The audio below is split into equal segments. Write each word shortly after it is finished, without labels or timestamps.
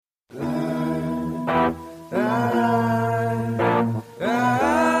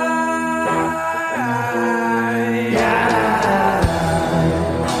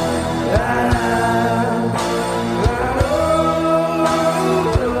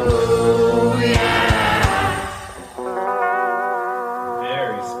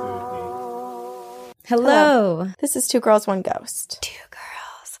Hello. This is Two Girls, One Ghost. Two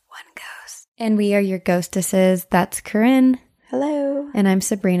Girls, One Ghost. And we are your ghostesses. That's Corinne. Hello. And I'm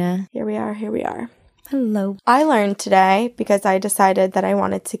Sabrina. Here we are. Hello. I learned today because I decided that I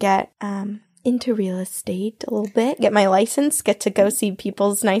wanted to get into real estate a little bit, get my license, get to go see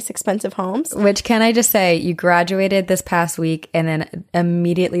people's nice, expensive homes. Which, can I just say, you graduated this past week and then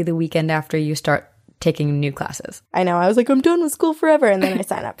immediately the weekend after you start taking new classes. I know. I was like, I'm done with school forever. And then I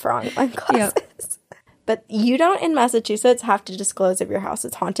sign up for online classes. Yep. But you don't in Massachusetts have to disclose if your house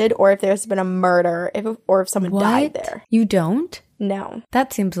is haunted or if there's been a murder or if someone died there. You don't? No.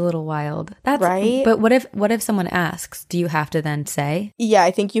 That seems a little wild. That's right. But what if someone asks? Do you have to then say? Yeah, I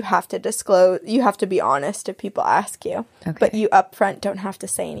think you have to disclose. You have to be honest if people ask you. Okay. But you upfront don't have to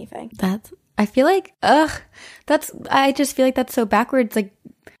say anything. I feel like, I just feel like that's so backwards. Like,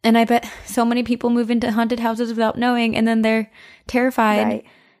 and I bet so many people move into haunted houses without knowing, and then they're terrified. Right.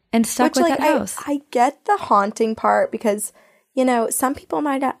 And stuck with that house. I get the haunting part because, you know, some people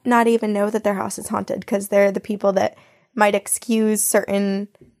might not even know that their house is haunted because they're the people that might excuse certain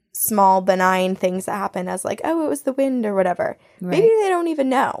small benign things that happen as like, oh, it was the wind or whatever. Right. Maybe they don't even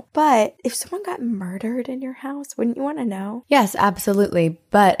know. But if someone got murdered in your house, wouldn't you want to know? Yes, absolutely.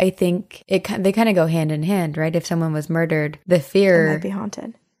 But I think they kind of go hand in hand, right? If someone was murdered, the fear... It might be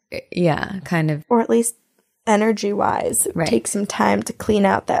haunted. Yeah, kind of. Or at least... energy-wise, right. Take some time to clean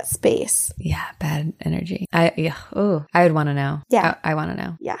out that space. Yeah, bad energy. I would want to know. Yeah. I want to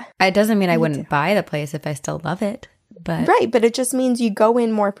know. Yeah. It doesn't mean I wouldn't buy the place if I still love it, but... Right, but it just means you go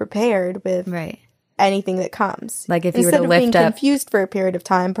in more prepared with anything that comes. Like if you were to lift up... Instead of being confused for a period of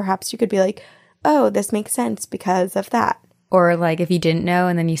time, perhaps you could be like, oh, this makes sense because of that. Or like if you didn't know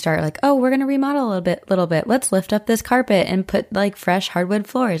and then you start like, oh, we're going to remodel a little bit. Let's lift up this carpet and put like fresh hardwood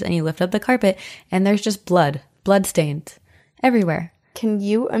floors. And you lift up the carpet and there's just blood stains everywhere. Can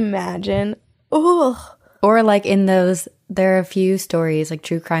you imagine? Ugh. Or like in those, there are a few stories like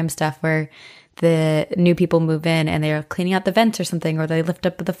true crime stuff where the new people move in and they're cleaning out the vents or something, or they lift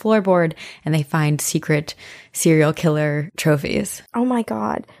up the floorboard and they find secret serial killer trophies. Oh my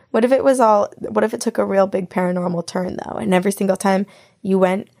God. What if it took a real big paranormal turn though? And every single time you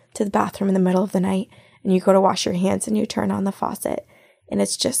went to the bathroom in the middle of the night and you go to wash your hands and you turn on the faucet and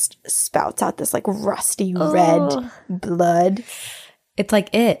it's just spouts out this like rusty red blood. It's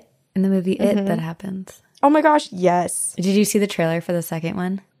like It in the movie It that happens. Oh my gosh. Yes. Did you see the trailer for the second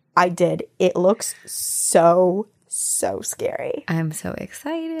one? I did. It looks so scary. I'm so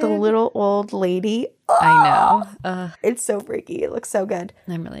excited. The little old lady. Oh, I know. It's so freaky. It looks so good.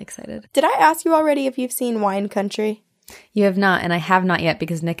 I'm really excited. Did I ask you already if you've seen Wine Country? You have not, and I have not yet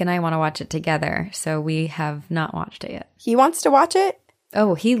because Nick and I want to watch it together. So we have not watched it yet. He wants to watch it?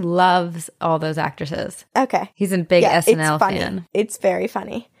 Oh, he loves all those actresses. Okay. He's a big SNL fan. It's very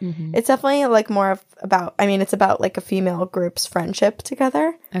funny. Mm-hmm. It's definitely like more about it's about like a female group's friendship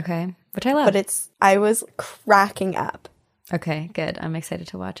together. Okay. Which I love. But I was cracking up. Okay, good. I'm excited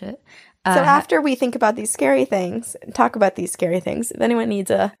to watch it. So after we think about these scary things, talk about these scary things, if anyone needs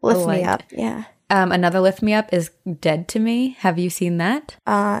a lift me up. Yeah. Another lift me up is Dead to Me. Have you seen that?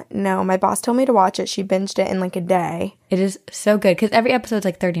 No. My boss told me to watch it. She binged it in like a day. It is so good because every episode's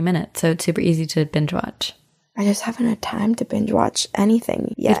like 30 minutes, so it's super easy to binge watch. I just haven't had time to binge watch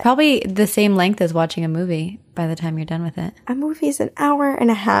anything yet. It's probably the same length as watching a movie by the time you're done with it. A movie's an hour and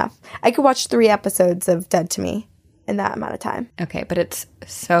a half. I could watch 3 episodes of Dead to Me in that amount of time. Okay, but it's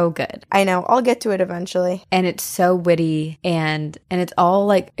so good. I know. I'll get to it eventually. And it's so witty and it's all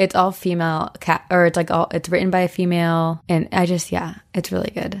female it's written by a female and it's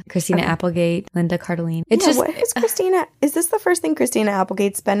really good. Christina Applegate, Linda Cardellini. Is this the first thing Christina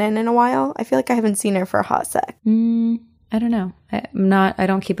Applegate's been in a while? I feel like I haven't seen her for a hot sec. I don't know. I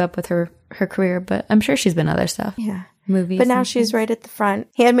don't keep up with her career, but I'm sure she's been other stuff. Yeah. Movies. But now she's right at the front.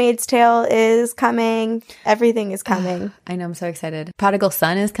 Handmaid's Tale is coming. Everything is coming. I know. I'm so excited. Prodigal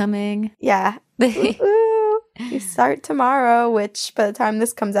Son is coming. Yeah. You start tomorrow, which by the time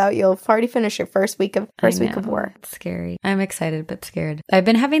this comes out, you'll have already finished your first week of work. It's scary. I'm excited but scared. I've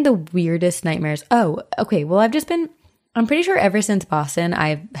been having the weirdest nightmares. Oh, okay. Well, I'm pretty sure ever since Boston,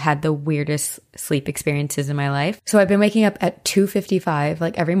 I've had the weirdest sleep experiences in my life. So I've been waking up at 2:55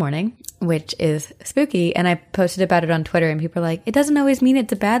 like every morning, which is spooky. And I posted about it on Twitter and people are like, it doesn't always mean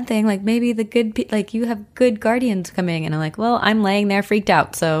it's a bad thing. Like maybe you have good guardians coming. And I'm like, well, I'm laying there freaked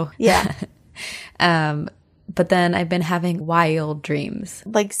out. So yeah. But then I've been having wild dreams.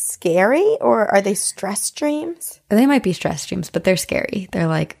 Like scary, or are they stress dreams? They might be stress dreams, but they're scary. They're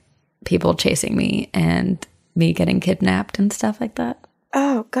like people chasing me and me getting kidnapped and stuff like that.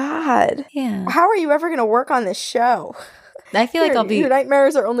 Oh, God. Yeah. How are you ever going to work on this show? I feel like I'll be... Your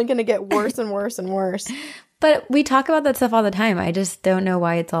nightmares are only going to get worse and worse and worse. But we talk about that stuff all the time. I just don't know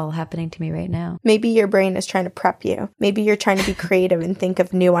why it's all happening to me right now. Maybe your brain is trying to prep you. Maybe you're trying to be creative and think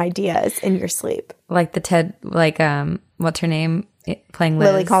of new ideas in your sleep. Like the TED, like, what's her name? Playing Liz.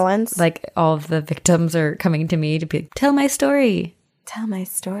 Lily Collins. Like, all of the victims are coming to me to be, tell my story. Tell my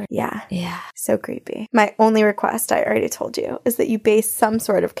story. Yeah. Yeah. So creepy. My only request, I already told you, is that you base some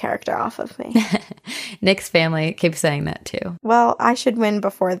sort of character off of me. Nick's family keeps saying that too. Well, I should win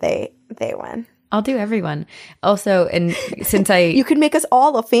before they win. I'll do everyone. Also, and since You could make us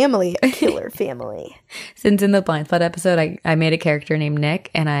all a family, a killer family. Since in the Blind Spot episode, I made a character named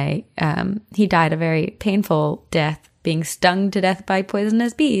Nick, and he died a very painful death, being stung to death by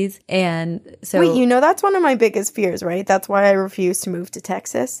poisonous bees. And so... Wait, that's one of my biggest fears, right? That's why I refuse to move to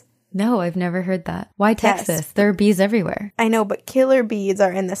Texas. No, I've never heard that. Why Texas? Yes. There are bees everywhere. I know, but killer bees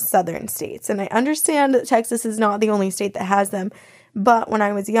are in the southern states. And I understand that Texas is not the only state that has them. But when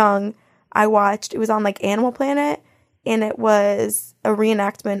I was young, I watched, it was on like Animal Planet, and it was a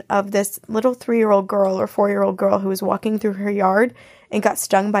reenactment of this little 3-year-old girl or 4-year-old girl who was walking through her yard and got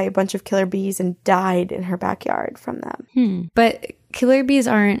stung by a bunch of killer bees and died in her backyard from them. But killer bees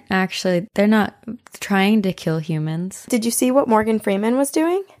aren't actually, they're not trying to kill humans. Did you see what Morgan Freeman was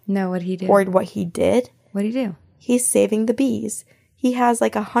doing? No, what'd he do? Or what he did? What'd he do? He's saving the bees. He has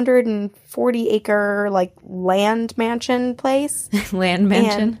like 140 acre like land mansion place. Land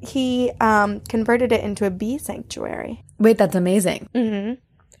mansion? And he converted it into a bee sanctuary. Wait, that's amazing. Mm-hmm.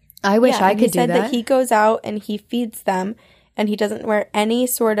 I wish I could do that. He said that he goes out and he feeds them, and he doesn't wear any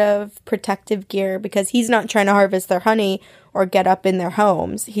sort of protective gear because he's not trying to harvest their honey or get up in their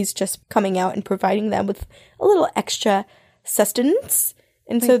homes. He's just coming out and providing them with a little extra sustenance.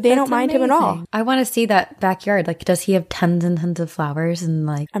 And so they don't mind him at all. I want to see that backyard. Like, does he have tons and tons of flowers and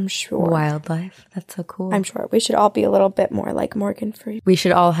like I'm sure wildlife? That's so cool. I'm sure. We should all be a little bit more like Morgan Freeman. We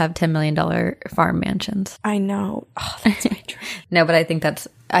should all have $10 million farm mansions. I know. Oh, that's my dream. No, but I think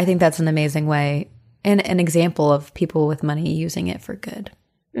that's an amazing way and an example of people with money using it for good.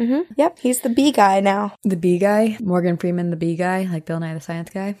 Mm-hmm. Yep. He's the bee guy now. The bee guy? Morgan Freeman, the bee guy, like Bill Nye the Science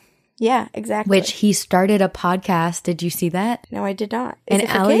Guy? Yeah, exactly. Which he started a podcast. Did you see that? No, I did not. Is and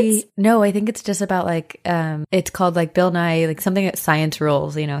it for Allie, kids? No, I think it's just about like, it's called like Bill Nye, like something at Science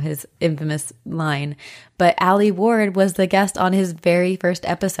Rules, his infamous line. But Allie Ward was the guest on his very first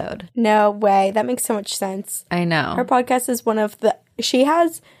episode. No way. That makes so much sense. I know. Her podcast is one of the,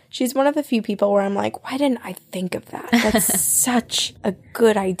 she's one of the few people where I'm like, why didn't I think of that? That's such a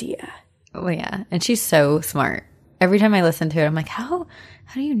good idea. Oh, yeah. And she's so smart. Every time I listen to it, I'm like, how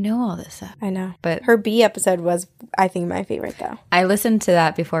do you know all this stuff? I know. But her bee episode was, I think, my favorite, though. I listened to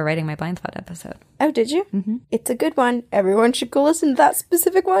that before writing my Blind Spot episode. Oh, did you? Mm-hmm. It's a good one. Everyone should go listen to that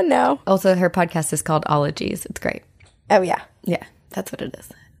specific one now. Also, her podcast is called Ologies. It's great. Oh, yeah. Yeah, that's what it is.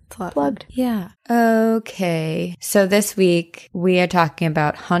 It's a lot plugged. Fun. Yeah. Okay. So this week, we are talking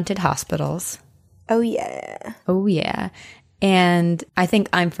about haunted hospitals. Oh, yeah. Oh, yeah. And I think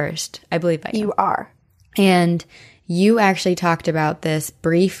I'm first. I believe I am. You are. And you actually talked about this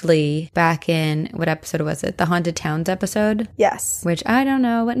briefly back in, what episode was it? The Haunted Towns episode? Yes. Which I don't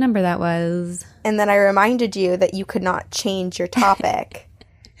know what number that was. And then I reminded you that you could not change your topic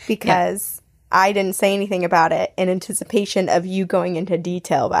because I didn't say anything about it in anticipation of you going into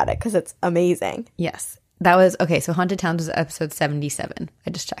detail about it because it's amazing. Yes. That was, okay, so Haunted Towns was episode 77. I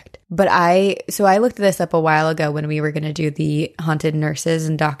just checked. But I looked this up a while ago when we were going to do the haunted nurses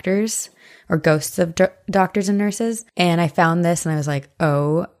and doctors, or ghosts of doctors and nurses. And I found this and I was like,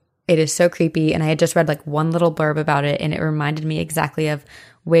 oh, it is so creepy. And I had just read like one little blurb about it, and it reminded me exactly of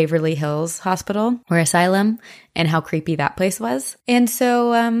Waverly Hills Hospital or Asylum and how creepy that place was. And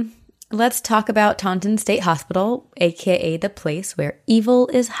so let's talk about Taunton State Hospital, aka the place where evil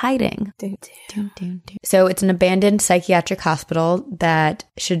is hiding. So it's an abandoned psychiatric hospital that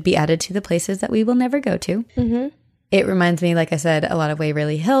should be added to the places that we will never go to. Mm-hmm. It reminds me, like I said, a lot of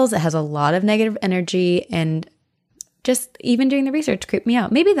Waverly Hills. It has a lot of negative energy, and just even doing the research creeped me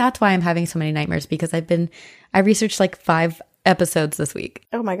out. Maybe that's why I'm having so many nightmares, because I researched like 5 episodes this week.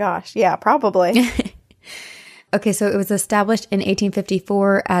 Oh my gosh. Yeah, probably. Okay, so it was established in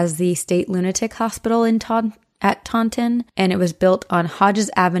 1854 as the State Lunatic Hospital at Taunton, and it was built on Hodges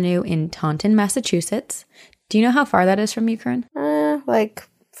Avenue in Taunton, Massachusetts. Do you know how far that is from you, Corinne? Like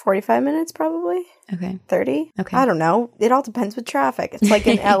 45 minutes probably. Okay. 30? Okay. I don't know. It all depends with traffic. It's like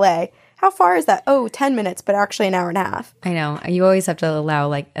in LA. How far is that? Oh, 10 minutes, but actually an hour and a half. I know. You always have to allow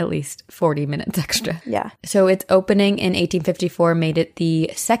like at least 40 minutes extra. Yeah. So its opening in 1854 made it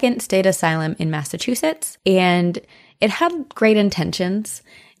the second state asylum in Massachusetts. And it had great intentions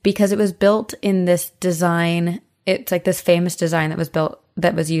because it was built in this design It's like this famous design that was built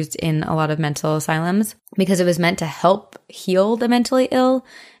that was used in a lot of mental asylums because it was meant to help heal the mentally ill.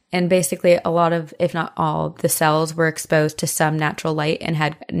 And basically a lot of, if not all, the cells were exposed to some natural light and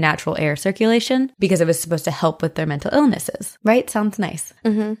had natural air circulation because it was supposed to help with their mental illnesses. Right? Sounds nice.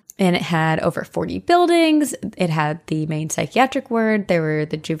 Mm-hmm. And it had over 40 buildings. It had the main psychiatric ward. There were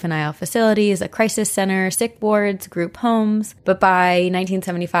the juvenile facilities, a crisis center, sick wards, group homes. But by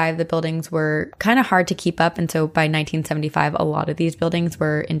 1975, the buildings were kind of hard to keep up. And so by 1975, a lot of these buildings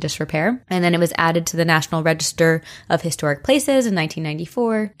were in disrepair. And then it was added to the National Register of Historic Places in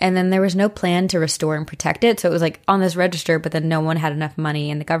 1994. And then there was no plan to restore and protect it. So it was like on this register, but then no one had enough money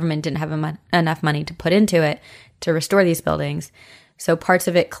and the government didn't have enough money to put into it to restore these buildings. So parts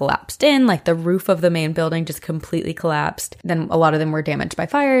of it collapsed in, like the roof of the main building just completely collapsed. Then a lot of them were damaged by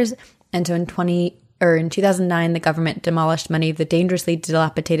fires. And so in 2009, the government demolished many of the dangerously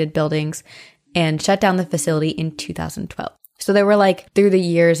dilapidated buildings and shut down the facility in 2012. So there were like, through the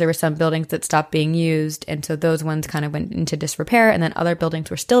years, there were some buildings that stopped being used. And so those ones kind of went into disrepair. And then other buildings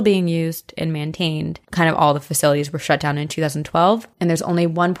were still being used and maintained. Kind of all the facilities were shut down in 2012. And there's only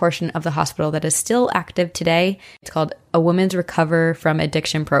one portion of the hospital that is still active today. It's called a Women's Recover from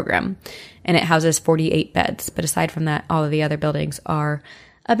Addiction Program. And it houses 48 beds. But aside from that, all of the other buildings are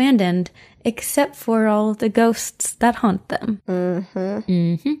abandoned, except for all of the ghosts that haunt them.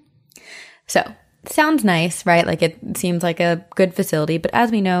 So sounds nice, right? Like it seems like a good facility, but as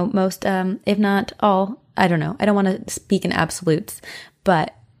we know, most, if not all, I don't know. I don't want to speak in absolutes,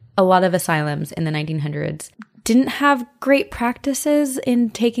 but a lot of asylums in the 1900s didn't have great practices in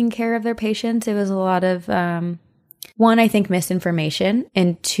taking care of their patients. It was a lot of, one, I think misinformation,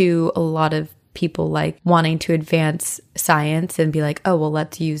 and two, a lot of people like wanting to advance science and be like, oh, well,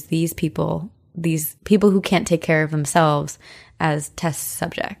 let's use these people who can't take care of themselves as test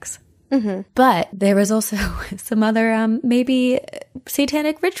subjects. Mm-hmm. But there was also some other maybe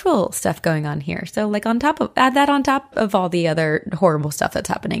satanic ritual stuff going on here. So like add that on top of all the other horrible stuff that's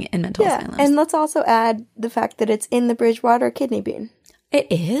happening in mental asylums. And let's also add the fact that it's in the Bridgewater kidney bean. It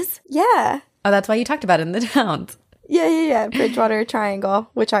is? Yeah. Oh, that's why you talked about it in the towns. Yeah. Bridgewater Triangle,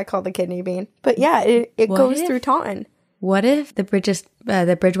 which I call the kidney bean. But yeah, it goes through Taunton. What if the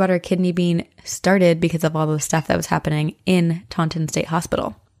Bridgewater kidney bean started because of all the stuff that was happening in Taunton State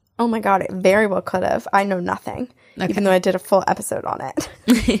Hospital? Oh my God, it very well could have. I know nothing, even though I did a full episode on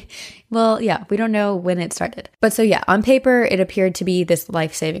it. Well, yeah, we don't know when it started. But so yeah, on paper, it appeared to be this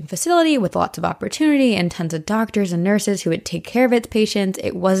life-saving facility with lots of opportunity and tons of doctors and nurses who would take care of its patients.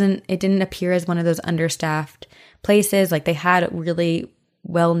 It didn't appear as one of those understaffed places. Like they had really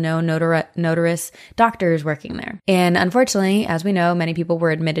well-known notorious doctors working there. And unfortunately, as we know, many people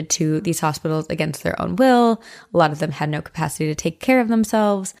were admitted to these hospitals against their own will. A lot of them had no capacity to take care of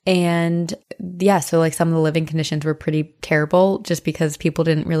themselves. And yeah, so like some of the living conditions were pretty terrible just because people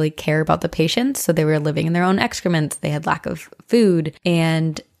didn't really care about the patients. So they were living in their own excrements. They had lack of food.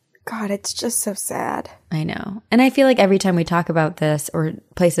 And God, it's just so sad. I know. And I feel like every time we talk about this or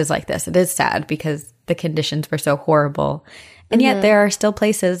places like this, it is sad because the conditions were so horrible. And yet there are still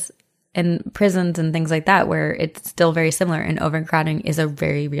places and prisons and things like that where it's still very similar and overcrowding is a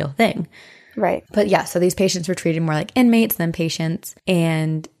very real thing. Right. But yeah, so these patients were treated more like inmates than patients.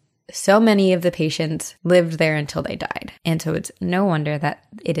 And so many of the patients lived there until they died. And so it's no wonder that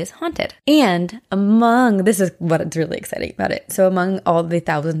it is haunted. And this is what's really exciting about it. So among all the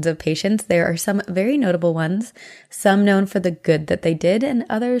thousands of patients, there are some very notable ones, some known for the good that they did and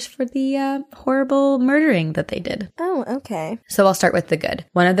others for the horrible murdering that they did. Oh, okay. So I'll start with the good.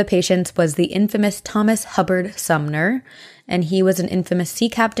 One of the patients was the infamous Thomas Hubbard Sumner. And he was an infamous sea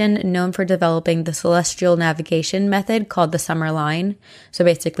captain known for developing the celestial navigation method called the Summer Line. So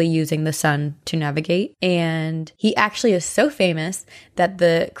basically using the sun to navigate. And he actually is so famous that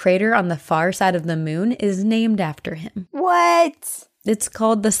the crater on the far side of the moon is named after him. What? It's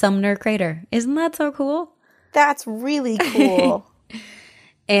called the Sumner Crater. Isn't that so cool? That's really cool.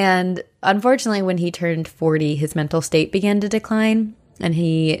 And unfortunately, when he turned 40, his mental state began to decline. And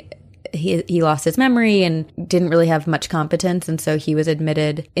he lost his memory and didn't really have much competence. And so he was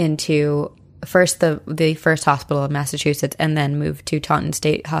admitted into first the first hospital in Massachusetts and then moved to Taunton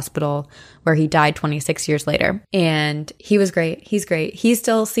State Hospital where he died 26 years later. And he was great. He's great. He's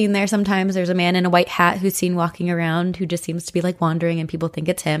still seen there sometimes. There's a man in a white hat who's seen walking around who just seems to be like wandering and people think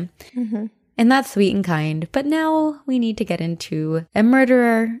it's him. Mm-hmm. And that's sweet and kind. But now we need to get into a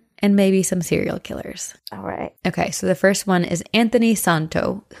murderer and maybe some serial killers. All right. Okay, so the first one is Anthony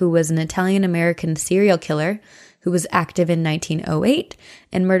Santo, who was an Italian-American serial killer who was active in 1908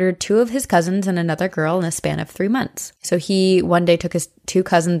 and murdered 2 of his cousins and another girl in a span of 3 months. So he one day took his 2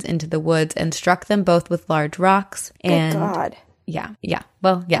 cousins into the woods and struck them both with large rocks. And Good God. Yeah.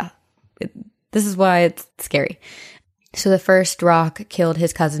 Well, yeah. This is why it's scary. So the first rock killed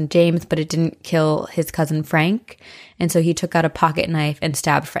his cousin James, but it didn't kill his cousin Frank. And so he took out a pocket knife and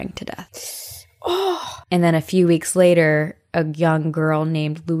stabbed Frank to death. And then a few weeks later, a young girl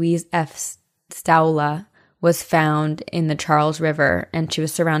named Louise F. Staula was found in the Charles River, and she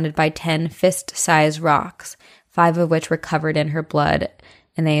was surrounded by 10 fist-sized rocks, 5 of which were covered in her blood,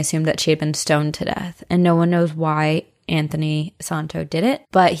 and they assumed that she had been stoned to death. And no one knows why Anthony Santo did it,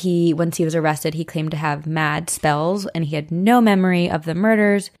 but once he was arrested, he claimed to have mad spells, and he had no memory of the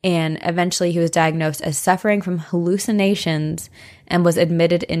murders, and eventually he was diagnosed as suffering from hallucinations and was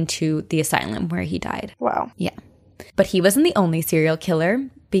admitted into the asylum where he died. Wow. Yeah. But he wasn't the only serial killer,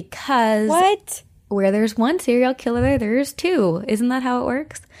 because What? where there's one serial killer, there's 2. Isn't that how it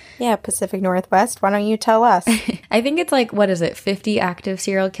works? Yeah, Pacific Northwest. Why don't you tell us? I think it's like, 50 active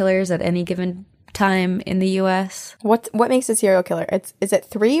serial killers at any given time in the U.S.? What makes a serial killer? Is it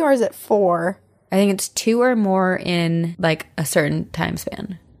 3 or is it 4? I think it's 2 or more in like a certain time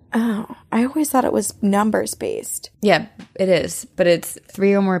span. Oh, I always thought it was numbers based. Yeah, it is. But it's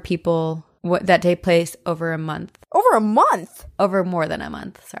 3 or more people that take place over a month. Over a month? Over more than a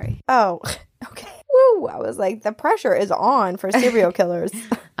month, sorry. Oh, okay. Woo! I was like, the pressure is on for serial killers.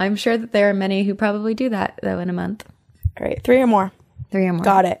 I'm sure that there are many who probably do that, though, in a month. All right, 3 or more. 3 or more.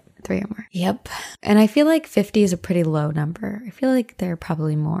 Got it. 3 or more. Yep. And I feel like 50 is a pretty low number. I feel like there are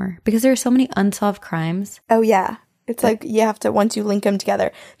probably more because there are so many unsolved crimes. Oh, yeah. It's like you have to, once you link them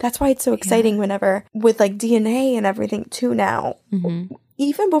together. That's why it's so exciting whenever, with like DNA and everything too now. Mm-hmm.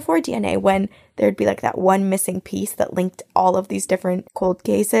 Even before DNA, when there'd be like that one missing piece that linked all of these different cold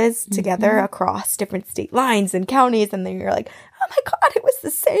cases together across different state lines and counties. And then you're like, oh my God, it was the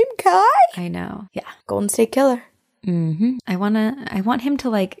same guy. I know. Yeah. Golden State Killer. Mm-hmm. I want him to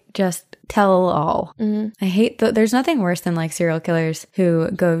like just tell all. Mm-hmm. I hate there's nothing worse than like serial killers who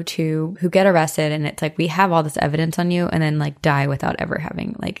get arrested and it's like, we have all this evidence on you, and then like die without ever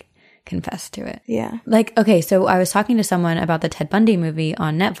having like confessed to it. Yeah. Like, okay, so I was talking to someone about the Ted Bundy movie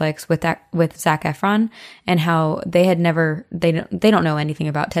on Netflix with Zac Efron, and how they don't know anything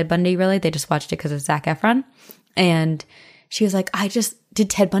about Ted Bundy really. They just watched it because of Zac Efron. And she was like, did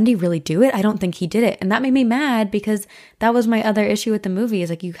Ted Bundy really do it? I don't think he did it. And that made me mad because that was my other issue with the movie, is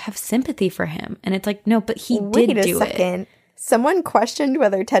like, you have sympathy for him. And it's like, no, but he did do it. Wait a second. Someone questioned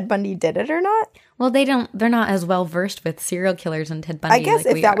whether Ted Bundy did it or not? Well, they're not as well versed with serial killers and Ted Bundy. I guess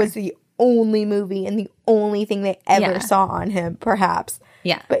if that was the only movie and the only thing they ever saw on him, perhaps.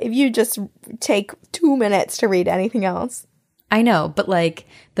 Yeah. But if you just take 2 minutes to read anything else. I know, but like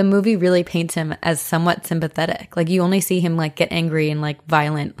the movie really paints him as somewhat sympathetic. Like you only see him like get angry and like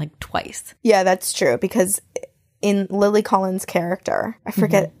violent like twice. Yeah, that's true, because in Lily Collins' character, I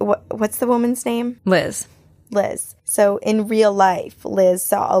forget what's the woman's name? Liz. So in real life, Liz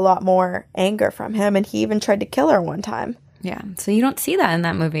saw a lot more anger from him, and he even tried to kill her one time. Yeah. So you don't see that in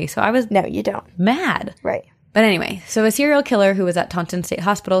that movie. So I was No, you don't. Mad. Right. But anyway, so a serial killer who was at Taunton State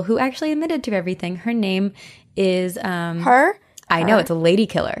Hospital who actually admitted to everything. Her name is Her? I know, it's a lady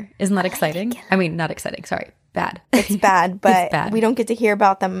killer. Isn't that exciting? I mean, not exciting. Sorry. Bad. It's bad, but It's bad. we don't get to hear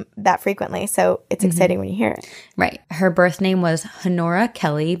about them that frequently, so it's exciting when you hear it. Right. Her birth name was Honora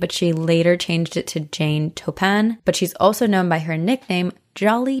Kelly, but she later changed it to Jane Toppan. But she's also known by her nickname,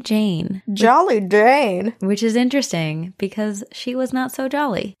 Jolly Jane. Jolly Jane. Which is interesting because she was not so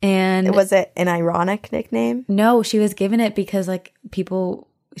jolly. And Was it an ironic nickname? no, she was given it because like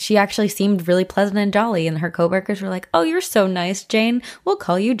she actually seemed really pleasant and jolly, and her coworkers were like, "Oh, you're so nice, Jane. We'll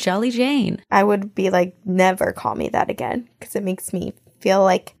call you Jolly Jane." I would be like, never call me that again, because it makes me feel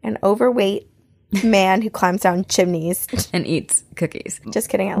like an overweight man who climbs down chimneys. And eats cookies. Just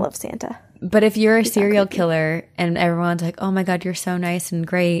kidding, I love Santa. But if you're a serial killer and everyone's like, "Oh my God, you're so nice and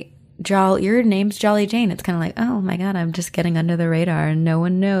great, your name's Jolly Jane," it's kind of like, "Oh my God, I'm just getting under the radar and no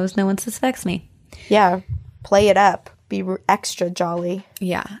one knows, no one suspects me." Yeah, play it up. Be extra jolly.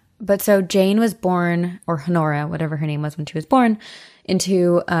 Yeah. But so Jane was born, or Honora, whatever her name was when she was born,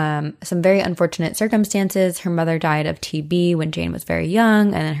 into some very unfortunate circumstances. Her mother died of TB when Jane was very young,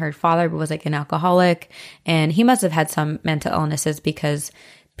 and then her father was like an alcoholic, and he must have had some mental illnesses because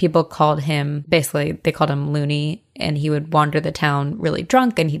people called him, basically they called him loony, and he would wander the town really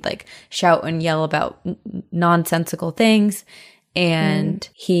drunk, and he'd like shout and yell about nonsensical things, and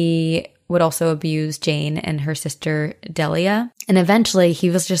he would also abuse Jane and her sister Delia. And eventually he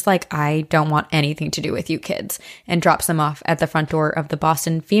was just like, "I don't want anything to do with you kids," and drops them off at the front door of the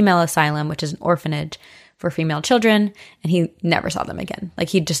Boston Female Asylum, which is an orphanage for female children, and he never saw them again. Like,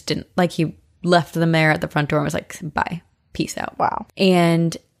 he just didn't, like, he left them there at the front door and was like, bye, peace out. Wow.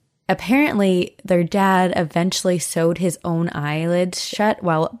 And apparently their dad eventually sewed his own eyelids shut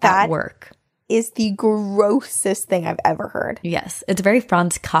while at work. Is the grossest thing I've ever heard. Yes. It's very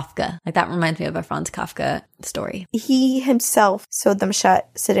Franz Kafka. Like, that reminds me of a Franz Kafka story. He himself sewed them shut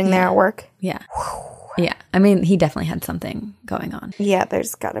sitting there at work. Yeah. Yeah. I mean, he definitely had something going on. Yeah,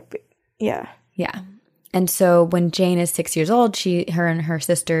 there's gotta be. Yeah. Yeah. And so when Jane is 6 years old, her and her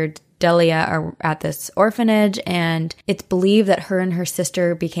sister Delia are at this orphanage, and it's believed that her and her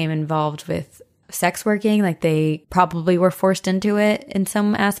sister became involved with sex working. Like, they probably were forced into it in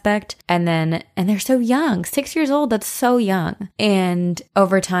some aspect. And they're so young, 6 years old. That's so young. And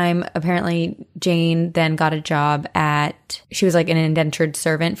over time, apparently Jane then got a job she was like an indentured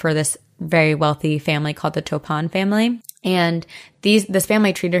servant for this very wealthy family called the Toppan family. And this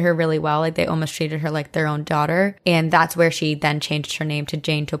family treated her really well. Like, they almost treated her like their own daughter. And that's where she then changed her name to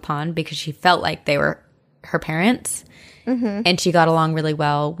Jane Toppan, because she felt like they were her parents. Mm-hmm. And she got along really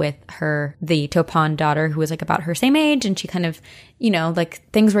well with the Toppan daughter, who was like about her same age. And she kind of, like,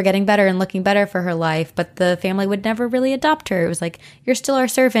 things were getting better and looking better for her life, but the family would never really adopt her. It was like, you're still our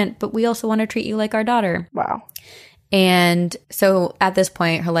servant, but we also want to treat you like our daughter. Wow. And so at this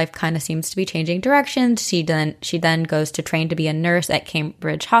point, her life kind of seems to be changing directions. She then goes to train to be a nurse at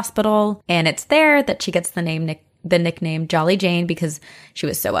Cambridge Hospital. And it's there that she gets the nickname Jolly Jane, because she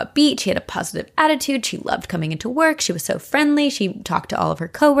was so upbeat. She had a positive attitude. She loved coming into work. She was so friendly. She talked to all of her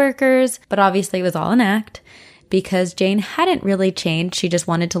coworkers, but obviously it was all an act, because Jane hadn't really changed. She just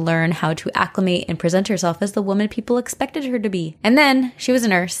wanted to learn how to acclimate and present herself as the woman people expected her to be. And then she was a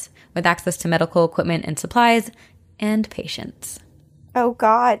nurse with access to medical equipment and supplies and patients. Oh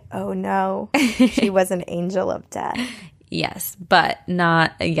God. Oh no. She was an angel of death. Yes, but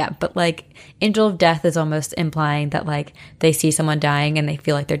like, angel of death is almost implying that, like, they see someone dying and they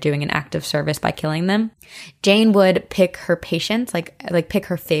feel like they're doing an act of service by killing them. Jane would pick her patients, like pick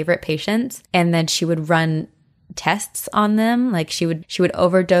her favorite patients, and then she would run tests on them. Like, she would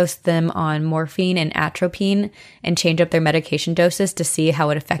overdose them on morphine and atropine and change up their medication doses to see how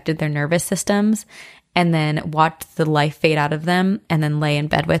it affected their nervous systems, and then watch the life fade out of them, and then lay in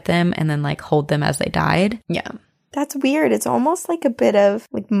bed with them, and then, like, hold them as they died. Yeah. That's weird. It's almost like a bit of,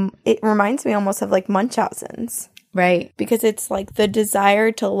 like, it reminds me almost of, like, Munchausen's. Right. Because it's, like, the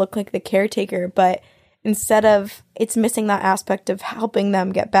desire to look like the caretaker, but instead of, it's missing that aspect of helping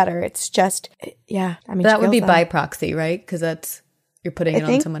them get better. It's just, yeah. I mean, that would be by proxy, right? Because you're putting it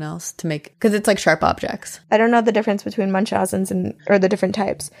on someone else to make, because it's like sharp objects. I don't know the difference between Munchausen's or the different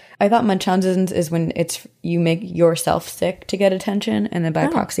types. I thought Munchausen's is when you make yourself sick to get attention, and then by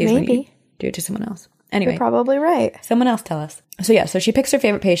proxy is when you do it to someone else. Anyway. You're probably right. Someone else tell us. So yeah, so she picks her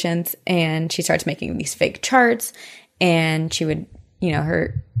favorite patients, and she starts making these fake charts, and she would,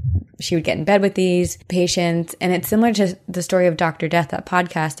 she would get in bed with these patients. And it's similar to the story of Dr. Death, that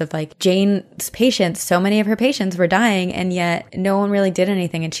podcast of, like, Jane's patients. So many of her patients were dying, and yet no one really did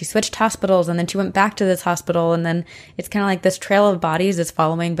anything. And she switched hospitals, and then she went back to this hospital. And then it's kind of like this trail of bodies is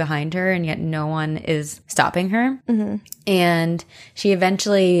following behind her, and yet no one is stopping her. Mm-hmm. And she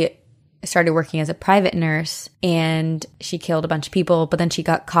eventually started working as a private nurse, and she killed a bunch of people, but then she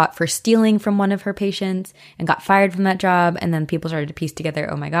got caught for stealing from one of her patients and got fired from that job. And then people started to piece together,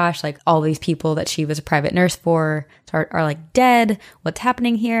 oh my gosh, like, all these people that she was a private nurse for are like dead. What's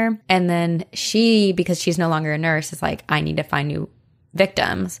happening here? And then she, because she's no longer a nurse, is like, I need to find new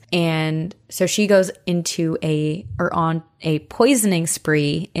victims. And so she goes on a poisoning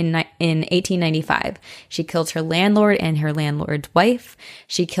spree in 1895. She kills her landlord and her landlord's wife.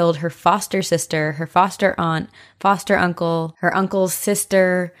 She killed her foster sister, her foster aunt, foster uncle, her uncle's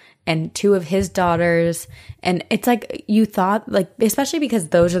sister, and two of his daughters. And it's like, you thought, like, especially because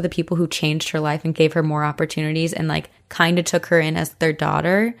those are the people who changed her life and gave her more opportunities and, like, kind of took her in as their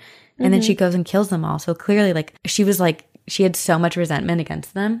daughter. And then she goes and kills them all. So clearly, like, she had so much resentment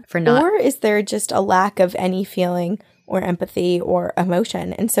against them for not. Or is there just a lack of any feeling or empathy or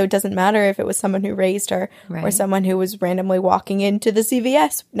emotion? And so it doesn't matter if it was someone who raised her or someone who was randomly walking into the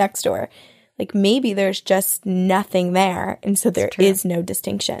CVS next door. Like, maybe there's just nothing there. And so there is no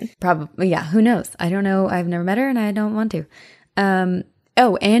distinction. Probably. Yeah. Who knows? I don't know. I've never met her, and I don't want to.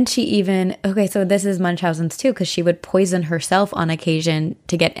 And she even, so this is Munchausen's too, because she would poison herself on occasion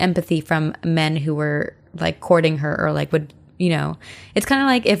to get empathy from men who were, like, courting her, or, like, would, it's kind of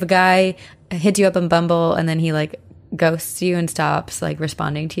like if a guy hits you up on Bumble and then he, like, ghosts you and stops like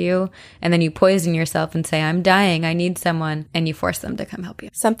responding to you. And then you poison yourself and say, I'm dying, I need someone. And you force them to come help you.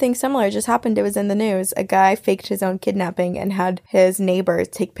 Something similar just happened. It was in the news. A guy faked his own kidnapping and had his neighbors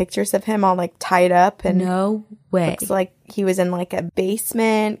take pictures of him all like tied up. And no way. Looks like he was in like a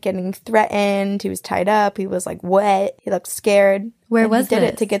basement getting threatened. He was tied up. He was like wet. He looked scared. Where was he did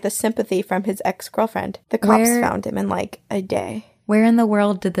this? it to get the sympathy from his ex-girlfriend. The cops found him in like a day. Where in the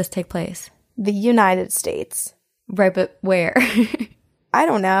world did this take place? The United States. Right, but where? I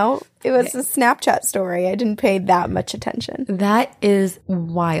don't know. It was a Snapchat story. I didn't pay that much attention. That is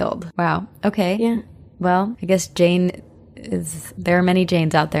wild. Wow. Okay. Yeah. Well, I guess there are many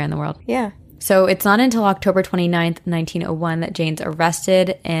Janes out there in the world. Yeah. So it's not until October 29th, 1901 that Jane's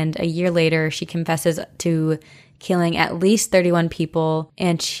arrested, and a year later she confesses to killing at least 31 people,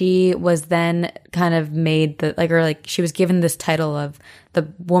 and she was then kind of made she was given this title of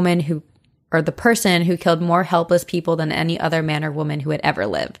the woman who, or the person who killed more helpless people than any other man or woman who had ever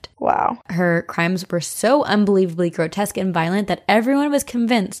lived. Wow. Her crimes were so unbelievably grotesque and violent that everyone was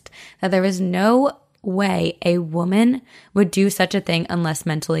convinced that there was no way a woman would do such a thing unless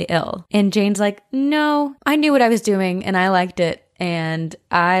mentally ill. And Jane's like, no, I knew what I was doing and I liked it. And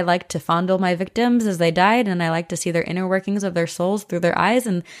I like to fondle my victims as they died, and I like to see their inner workings of their souls through their eyes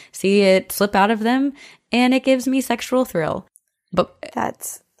and see it slip out of them, and it gives me sexual thrill. But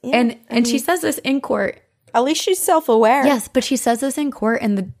that's and she says this in court. At least she's self-aware. Yes, but she says this in court,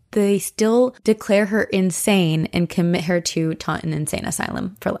 and they still declare her insane and commit her to Taunton Insane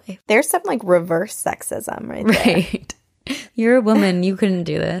Asylum for life. There's some like reverse sexism right there. Right. You're a woman. You couldn't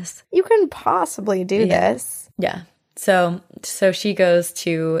do this. You couldn't possibly do this. Yeah. So she goes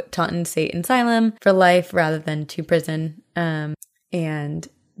to Taunton State Asylum for life rather than to prison. And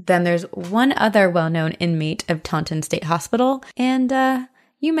then there's one other well-known inmate of Taunton State Hospital. And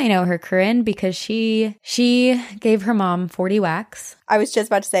you may know her, Corinne, because she gave her mom 40 whacks. I was just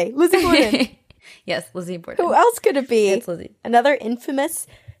about to say, Lizzie Borden. Yes, Lizzie Borden. Who else could it be? It's Lizzie. Another infamous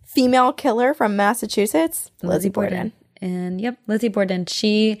female killer from Massachusetts? Lizzie Borden. And yep, Lizzie Borden.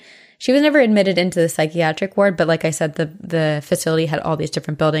 She was never admitted into the psychiatric ward, but like I said, the facility had all these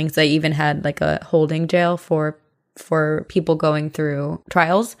different buildings. They even had like a holding jail for people going through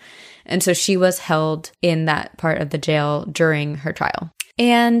trials. And so she was held in that part of the jail during her trial.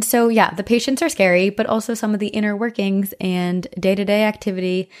 And so, yeah, the patients are scary, but also some of the inner workings and day-to-day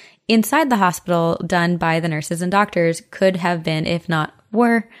activity inside the hospital done by the nurses and doctors could have been, if not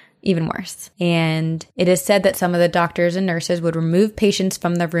were, even worse. And it is said that some of the doctors and nurses would remove patients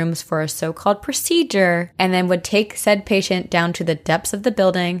from the rooms for a so-called procedure and then would take said patient down to the depths of the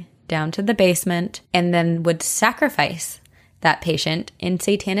building, down to the basement, and then would sacrifice that patient in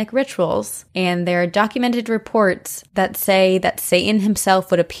satanic rituals. And there are documented reports that say that Satan himself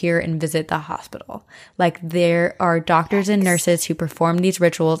would appear and visit the hospital. Like there are doctors and nurses who perform these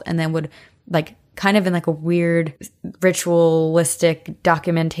rituals and then would like kind of in like a weird ritualistic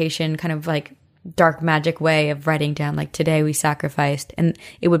documentation, kind of like dark magic way of writing down like today we sacrificed, and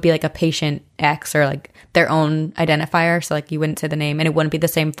it would be like a patient X or like their own identifier. So like you wouldn't say the name and it wouldn't be the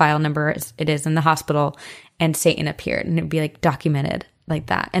same file number as it is in the hospital, and Satan appeared and it'd be like documented like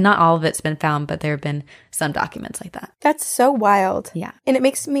that. And not all of it's been found, but there have been some documents like that. That's so wild. Yeah. And it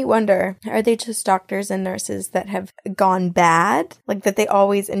makes me wonder, are they just doctors and nurses that have gone bad? Like that they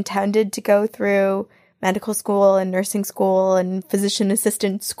always intended to go through medical school and nursing school and physician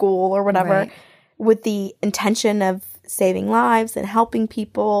assistant school or whatever, right, with the intention of saving lives and helping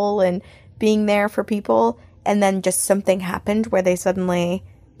people and being there for people, and then just something happened where they suddenly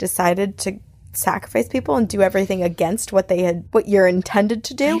decided to sacrifice people and do everything against what you're intended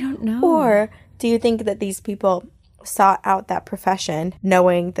to do? I don't know. Or do you think that these people sought out that profession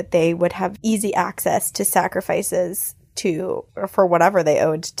knowing that they would have easy access to sacrifices to, or for whatever they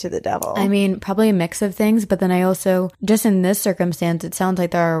owed to the devil? I mean, probably a mix of things, but then I also, just in this circumstance, it sounds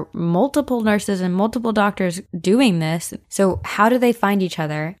like there are multiple nurses and multiple doctors doing this. So how do they find each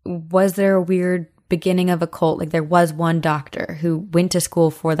other? Was there a weird beginning of a cult? Like there was one doctor who went to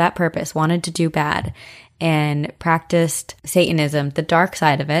school for that purpose, wanted to do bad, and practiced Satanism, the dark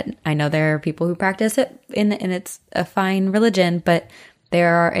side of it. I know there are people who practice it and it's a fine religion, but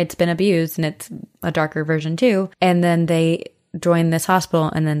it's been abused and it's a darker version too. And then they join this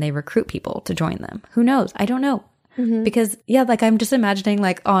hospital and then they recruit people to join them. Who knows? I don't know. Mm-hmm. Because yeah, like I'm just imagining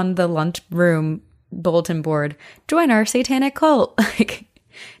like on the lunchroom bulletin board, join our satanic cult, like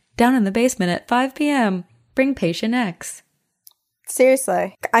down in the basement at 5 p.m. Bring patient X.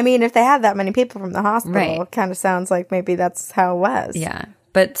 Seriously. I mean, if they had that many people from the hospital, right, it kind of sounds like maybe that's how it was. Yeah.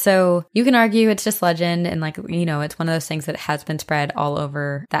 But so you can argue it's just legend and like, you know, it's one of those things that has been spread all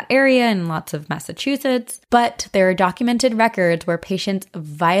over that area and lots of Massachusetts. But there are documented records where patients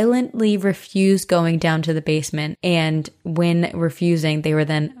violently refused going down to the basement. And when refusing, they were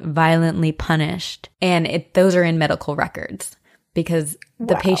then violently punished. And those are in medical records. Because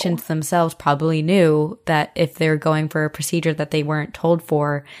the patients themselves probably knew that if they were going for a procedure that they weren't told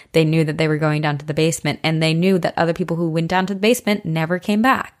for, they knew that they were going down to the basement. And they knew that other people who went down to the basement never came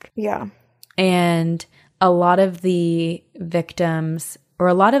back. Yeah. And a lot of the victims, or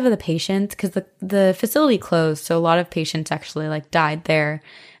a lot of the patients, because the facility closed, so a lot of patients actually like died there.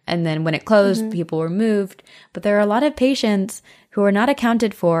 And then when it closed, people were moved. But there are a lot of patients who are not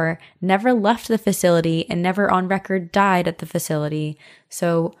accounted for, never left the facility, and never on record died at the facility.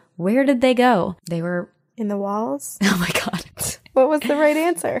 So where did they go? They were in the walls. Oh my God. What was the right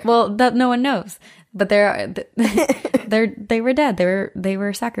answer? Well, that no one knows. But they were dead. They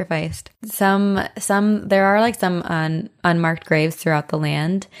were sacrificed. There are like some unmarked graves throughout the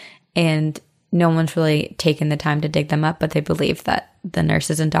land, and no one's really taken the time to dig them up, but they believe that the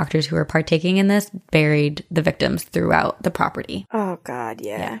nurses and doctors who were partaking in this buried the victims throughout the property. Oh, God,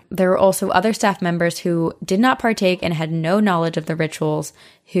 yeah. There were also other staff members who did not partake and had no knowledge of the rituals.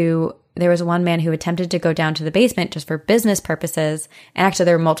 There was one man who attempted to go down to the basement just for business purposes. And actually,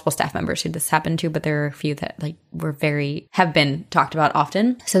 there were multiple staff members who this happened to, but there are a few that like have been talked about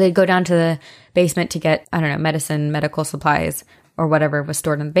often. So they'd go down to the basement to get, I don't know, medicine, medical supplies, or whatever was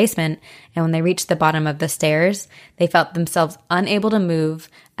stored in the basement. And when they reached the bottom of the stairs, they felt themselves unable to move,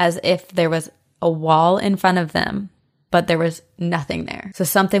 as if there was a wall in front of them, but there was nothing there. So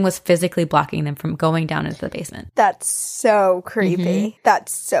something was physically blocking them from going down into the basement. That's so creepy.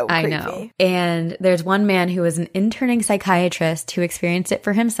 That's so creepy. I know. And there's one man who was an interning psychiatrist who experienced it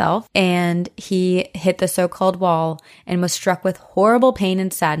for himself, and he hit the so-called wall and was struck with horrible pain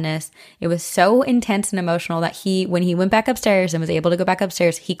and sadness. It was so intense and emotional that when he went back upstairs and was able to go back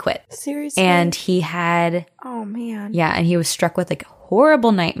upstairs, he quit. Seriously? And he had... Oh, man. Yeah, and he was struck with like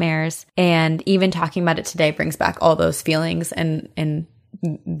horrible nightmares, and even talking about it today brings back all those feelings and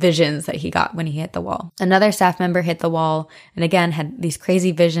visions that he got when he hit the wall. Another staff member hit the wall and again had these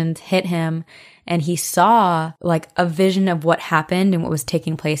crazy visions hit him, and he saw like a vision of what happened and what was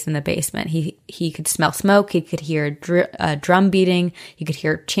taking place in the basement. He could smell smoke, he could hear drum beating, he could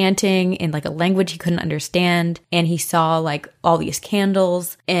hear chanting in like a language he couldn't understand, and he saw like all these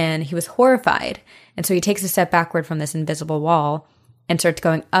candles, and he was horrified. And so he takes a step backward from this invisible wall and starts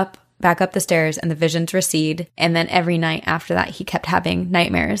going back up the stairs, and the visions recede. And then every night after that, he kept having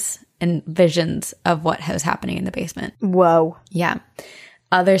nightmares and visions of what was happening in the basement. Whoa. Yeah.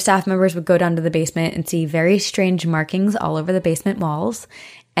 Other staff members would go down to the basement and see very strange markings all over the basement walls,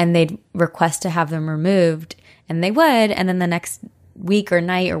 and they'd request to have them removed, and they would. And then the next week or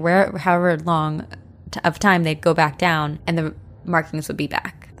night or however long of time, they'd go back down and the markings would be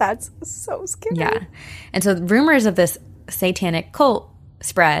back. That's so scary. Yeah. And so rumors of this satanic cult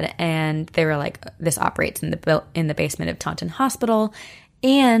spread, and they were like, this operates in the basement of Taunton Hospital.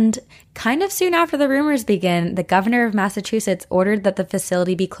 And kind of soon after the rumors begin, the governor of Massachusetts ordered that the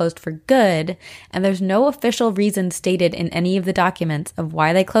facility be closed for good. And there's no official reason stated in any of the documents of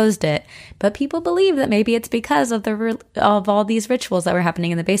why they closed it. But people believe that maybe it's because of all these rituals that were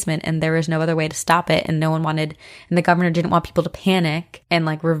happening in the basement, and there was no other way to stop it. And and the governor didn't want people to panic and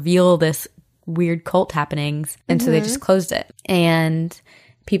like reveal this weird cult happenings. And so they just closed it. And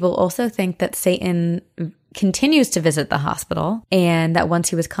people also think that Satan continues to visit the hospital, and that once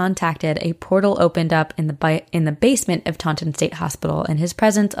he was contacted, a portal opened up in the basement of Taunton State Hospital, and his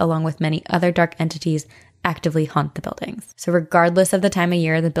presence, along with many other dark entities, actively haunt the buildings. So regardless of the time of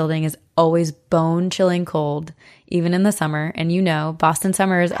year, the building is always bone-chilling cold, even in the summer. And Boston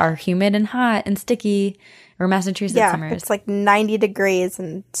summers are humid and hot and sticky, or Massachusetts summers. It's like 90 degrees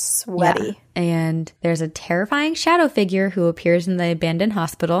and sweaty. Yeah. And there's a terrifying shadow figure who appears in the abandoned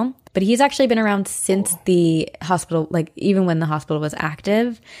hospital. But he's actually been around since the hospital, like even when the hospital was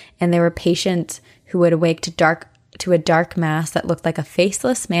active. And there were patients who would awake to a dark mass that looked like a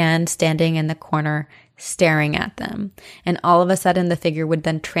faceless man standing in the corner staring at them. And all of a sudden, the figure would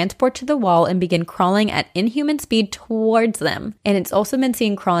then transport to the wall and begin crawling at inhuman speed towards them. And it's also been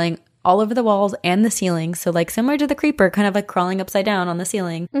seen crawling all over the walls and the ceiling. So like similar to the creeper, kind of like crawling upside down on the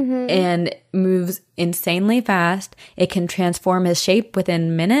ceiling, and moves insanely fast. It can transform his shape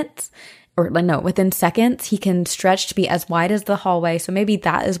within minutes, within seconds. He can stretch to be as wide as the hallway. So maybe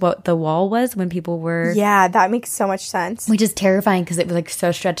that is what the wall was when people were... Yeah, that makes so much sense. Which is terrifying because it was like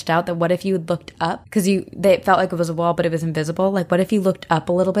so stretched out that what if you looked up? Because they felt like it was a wall, but it was invisible. Like what if you looked up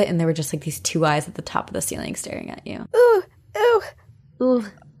a little bit and there were just like these two eyes at the top of the ceiling staring at you? Ooh, ooh. Ooh.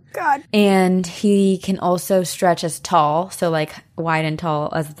 God. And he can also stretch as tall, so like wide and tall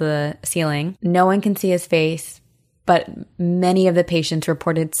as the ceiling. No one can see his face, but many of the patients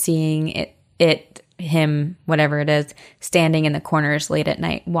reported seeing him, whatever it is, standing in the corners late at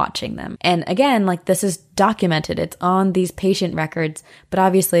night watching them. And again, like this is documented. It's on these patient records, but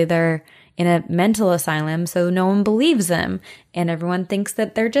obviously they're in a mental asylum, so no one believes them. And everyone thinks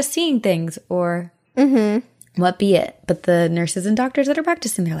that they're just seeing things or what be it. But the nurses and doctors that are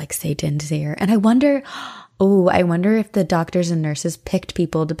practicing, they're like, Satan's here. And I wonder if the doctors and nurses picked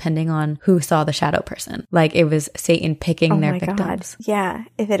people depending on who saw the shadow person. Like it was Satan picking their victims. God. Yeah.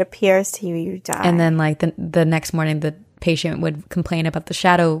 If it appears to you, you die. And then like the next morning, the patient would complain about the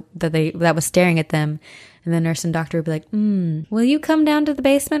shadow that was staring at them. And the nurse and doctor would be like, will you come down to the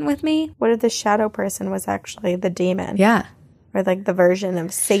basement with me? What if the shadow person was actually the demon? Yeah. Or like the version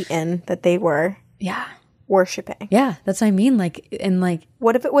of Satan that they were worshipping. Yeah, that's what I mean. Like, and like,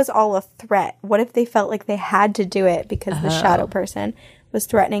 what if it was all a threat? What if they felt like they had to do it because the shadow person was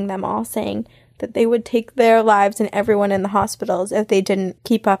threatening them all, saying that they would take their lives and everyone in the hospitals if they didn't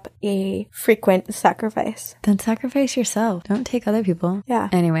keep up a frequent sacrifice? Then sacrifice yourself. Don't take other people. Yeah.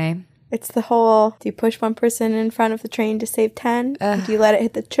 Anyway. It's the whole, do you push one person in front of the train to save 10? Do you let it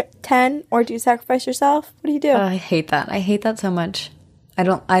hit the 10? Or do you sacrifice yourself? What do you do? I hate that. I hate that so much. I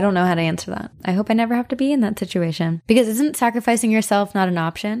don't know how to answer that. I hope I never have to be in that situation. Because isn't sacrificing yourself not an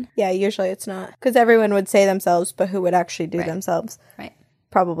option? Yeah, usually it's not. Because everyone would say themselves, but who would actually do themselves? Right.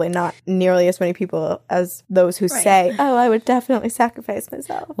 Probably not nearly as many people as those who say, oh, I would definitely sacrifice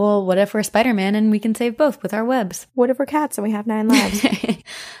myself. Well, what if we're Spider-Man and we can save both with our webs? What if we're cats and we have 9 lives?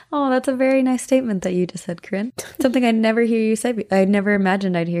 Oh, that's a very nice statement that you just said, Corinne. Something I'd never hear you say. I'd never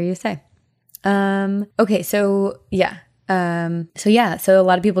imagined I'd hear you say. Okay, so yeah. So a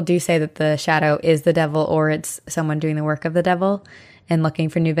lot of people do say that the shadow is the devil or it's someone doing the work of the devil and looking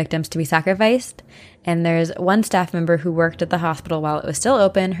for new victims to be sacrificed. And there's one staff member who worked at the hospital while it was still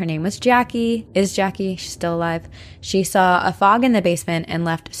open. Her name was Jackie. She's still alive. She saw a fog in the basement and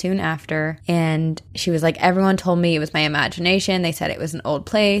left soon after. And she was like, everyone told me it was my imagination. They said it was an old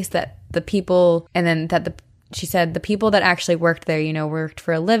place, that the people, and then that she said the people that actually worked there, worked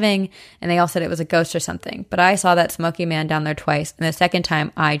for a living, and they all said it was a ghost or something. But I saw that smoky man down there twice, and the second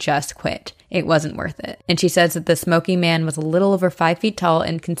time I just quit. It wasn't worth it. And she says that the smoky man was a little over 5 feet tall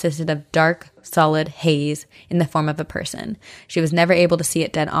and consisted of dark, solid haze in the form of a person. She was never able to see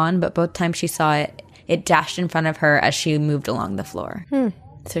it dead on, but both times she saw it, it dashed in front of her as she moved along the floor.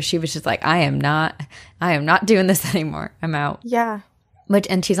 So she was just like, I am not doing this anymore. I'm out. Yeah.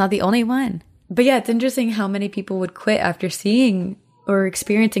 And she's not the only one. But yeah, it's interesting how many people would quit after seeing or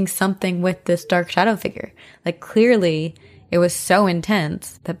experiencing something with this dark shadow figure. Like clearly it was so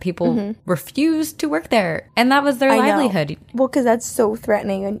intense that people refused to work there. And that was their livelihood. Well, because that's so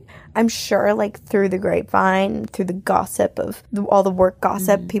threatening. And I'm sure like through the grapevine, through the gossip of all the work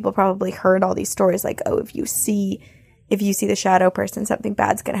gossip, people probably heard all these stories like, oh, if you see the shadow person, something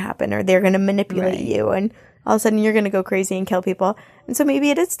bad's going to happen or they're going to manipulate you. And all of a sudden you're going to go crazy and kill people. And so maybe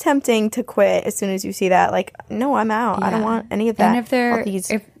it is tempting to quit as soon as you see that. Like, no, I'm out. Yeah. I don't want any of that. And all these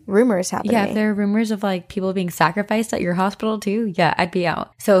rumors happening. Yeah, if there are rumors of like people being sacrificed at your hospital too, yeah, I'd be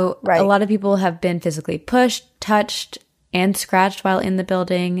out. So a lot of people have been physically pushed, touched, and scratched while in the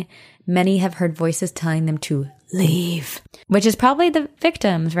building. Many have heard voices telling them to leave, which is probably the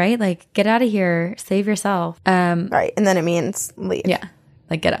victims, right? Like, get out of here, save yourself. Right, and then it means leave. Yeah.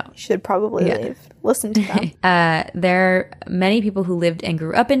 Like, get out. You should probably leave. Listen to them. There are many people who lived and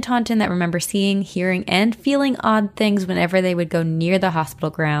grew up in Taunton that remember seeing, hearing, and feeling odd things whenever they would go near the hospital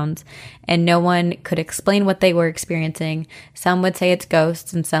grounds, and no one could explain what they were experiencing. Some would say it's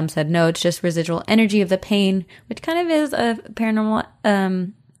ghosts, and some said, no, it's just residual energy of the pain, which kind of is a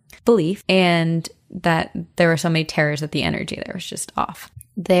paranormal belief, and that there were so many terrors that the energy there was just off.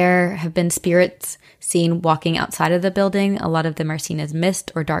 There have been spirits seen walking outside of the building. A lot of them are seen as mist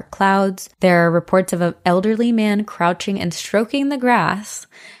or dark clouds. There are reports of an elderly man crouching and stroking the grass,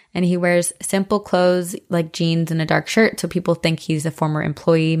 and he wears simple clothes like jeans and a dark shirt, so people think he's a former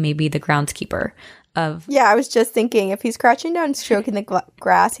employee, maybe the groundskeeper of... Yeah, I was just thinking, if he's crouching down stroking the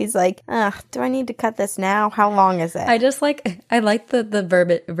grass, he's like, do I need to cut this now? How long is it? I like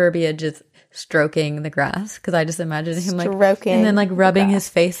the verbiage is stroking the grass, because I just imagine him like stroking and then like rubbing his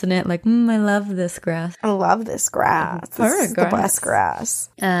face in it like, I love this grass. I love this grass. This is the best grass.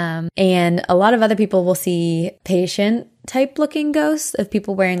 And a lot of other people will see patient type looking ghosts of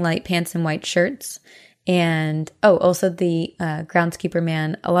people wearing light pants and white shirts. And also the groundskeeper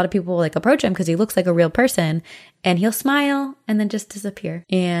man, a lot of people like approach him because he looks like a real person, and he'll smile and then just disappear.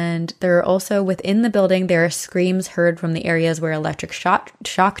 And there are also within the building, there are screams heard from the areas where electric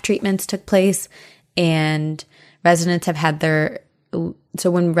shock treatments took place, and residents have had so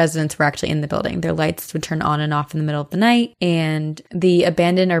when residents were actually in the building, their lights would turn on and off in the middle of the night. And the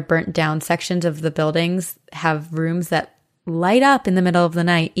abandoned or burnt down sections of the buildings have rooms that light up in the middle of the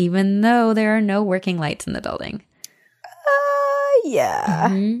night, even though there are no working lights in the building. Yeah.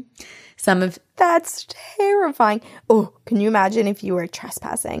 Mm-hmm. That's terrifying. Oh, can you imagine if you were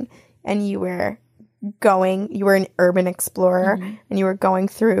trespassing and you were an urban explorer and you were going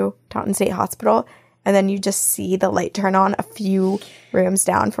through Taunton State Hospital, and then you just see the light turn on a few rooms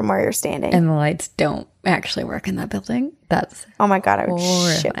down from where you're standing. And the lights don't actually work in that building. That's oh my God, I would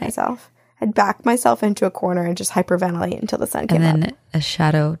horrifying. shit myself. I'd back myself into a corner and just hyperventilate until the sun came up. And then a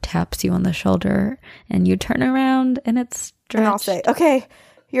shadow taps you on the shoulder and you turn around and it's stretched. And I'll say, okay,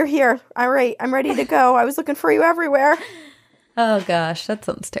 you're here. All right, I'm ready to go. I was looking for you everywhere. Oh gosh, that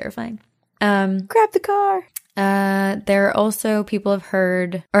sounds terrifying. Grab the car. There are also people have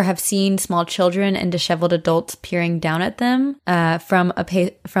heard or have seen small children and disheveled adults peering down at them from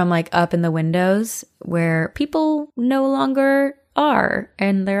like up in the windows where people no longer are,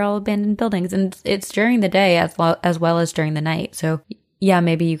 and they're all abandoned buildings, and it's during the day as well as during the night. So yeah,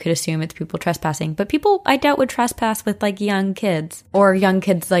 maybe you could assume it's people trespassing, but people I doubt would trespass with like young kids or young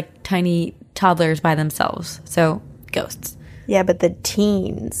kids like tiny toddlers by themselves. So ghosts. Yeah, but the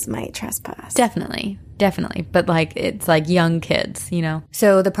teens might trespass. Definitely. But like, it's like young kids, you know?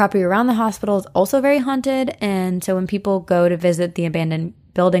 So the property around the hospital is also very haunted. And so when people go to visit the abandoned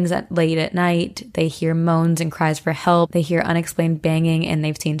buildings late at night, they hear moans and cries for help. They hear unexplained banging, and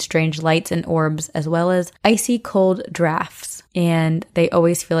they've seen strange lights and orbs, as well as icy cold drafts. And they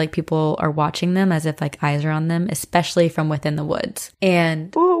always feel like people are watching them, as if like eyes are on them, especially from within the woods.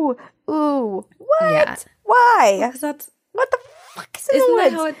 And ooh, what? Yeah. Why? Because that's what the fuck is in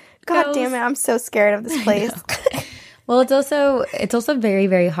the woods? God damn it, I'm so scared of this place. Well, it's also very,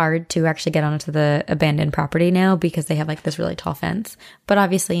 very hard to actually get onto the abandoned property now because they have like this really tall fence. But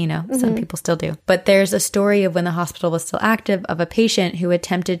obviously, you know, some people still do. But there's a story of when the hospital was still active of a patient who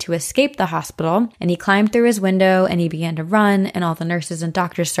attempted to escape the hospital, and he climbed through his window and he began to run, and all the nurses and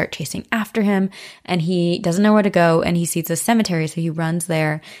doctors start chasing after him, and he doesn't know where to go, and he sees a cemetery. So he runs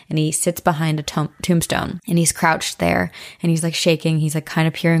there and he sits behind a tombstone, and he's crouched there and he's like shaking. He's like kind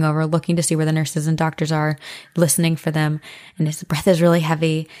of peering over, looking to see where the nurses and doctors are, listening for them. And his breath is really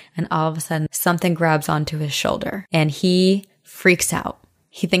heavy, and all of a sudden something grabs onto his shoulder and he freaks out.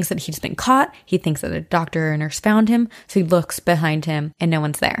 He thinks that he's been caught. He thinks that a doctor or a nurse found him. So he looks behind him and no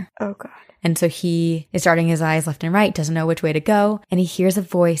one's there. Oh God. And so he is darting his eyes left and right, doesn't know which way to go. And he hears a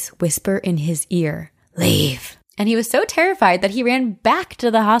voice whisper in his ear, "Leave." And he was so terrified that he ran back to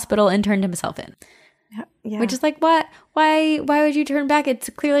the hospital and turned himself in. Yeah. Which is like, what? Why would you turn back? It's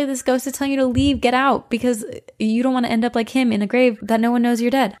clearly this ghost is telling you to leave, get out, because you don't want to end up like him in a grave that no one knows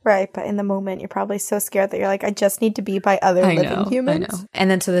you're dead. Right, but in the moment, you're probably so scared that you're like, I just need to be by other living humans. I know.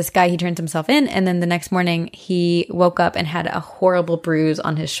 And then so this guy, he turns himself in, and then the next morning, he woke up and had a horrible bruise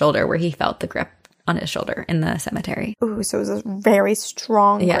on his shoulder where he felt the grip on his shoulder in the cemetery. Ooh, so it was a very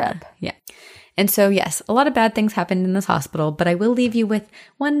strong grip. Yeah. And so, yes, a lot of bad things happened in this hospital, but I will leave you with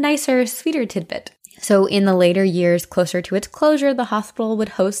one nicer, sweeter tidbit. So in the later years, closer to its closure, the hospital would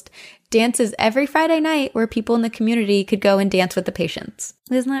host dances every Friday night where people in the community could go and dance with the patients.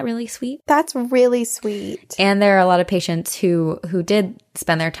 Isn't that really sweet? That's really sweet. And there are a lot of patients who did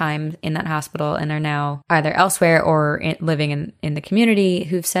spend their time in that hospital and are now either elsewhere or living in the community,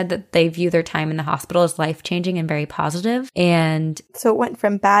 who've said that they view their time in the hospital as life-changing and very positive. And so it went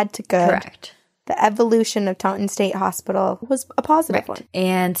from bad to good. Correct. The evolution of Taunton State Hospital was a positive one.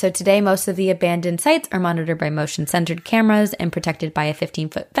 And so today, most of the abandoned sites are monitored by motion-censored cameras and protected by a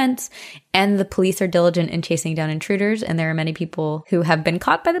 15-foot fence. And the police are diligent in chasing down intruders. And there are many people who have been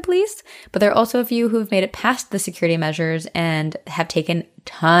caught by the police. But there are also a few who have made it past the security measures and have taken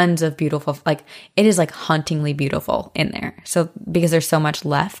tons of beautiful, like, it is like hauntingly beautiful in there. So because there's so much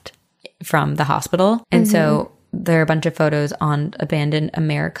left from the hospital. And so there are a bunch of photos on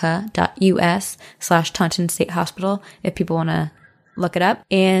abandonedamerica.us/Taunton State Hospital if people want to look it up.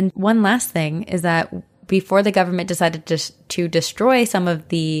 And one last thing is that before the government decided to destroy some of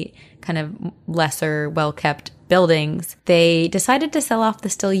the kind of lesser well-kept buildings, they decided to sell off the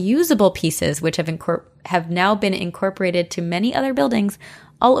still usable pieces, which have now been incorporated to many other buildings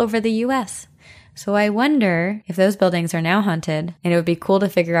all over the U.S. So I wonder if those buildings are now haunted, and it would be cool to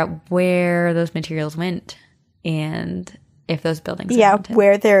figure out where those materials went and if those buildings are Yeah, haunted.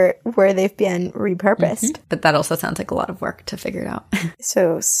 where they've been repurposed. But that also sounds like a lot of work to figure it out.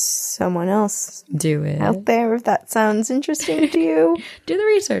 So someone else Do it. out there, if that sounds interesting to you, Do the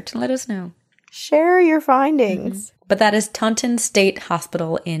research and let us know. share your findings. But that is Taunton State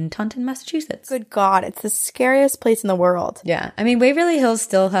Hospital in Taunton, Massachusetts. Good God, it's the scariest place in the world. Yeah. I mean, Waverly Hills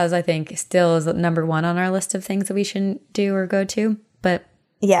still is number one on our list of things that we shouldn't do or go to. But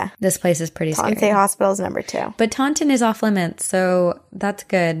Yeah. this place is pretty Taunton scary. State Hospital is number 2. But Taunton is off limits, so that's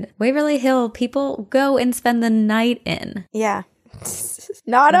good. Waverly Hill, people go and spend the night in. Yeah.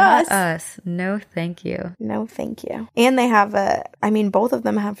 Not us. Not us. No, thank you. No, thank you. And they have both of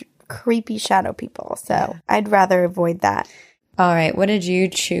them have creepy shadow people, so I'd rather avoid that. All right, what did you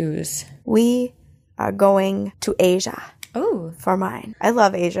choose? We are going to Asia Oh, for mine. I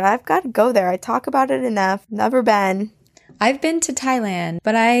love Asia. I've got to go there. I talk about it enough. Never been. I've been to Thailand,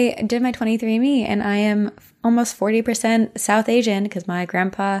 but I did my 23andMe and I am almost 40% South Asian because my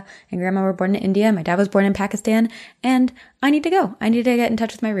grandpa and grandma were born in India. My dad was born in Pakistan, and I need to go. I need to get in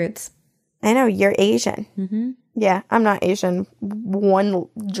touch with my roots. I know, you're Asian. Mm-hmm. Yeah, I'm not Asian. One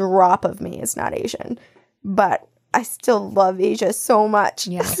drop of me is not Asian. But I still love Asia so much.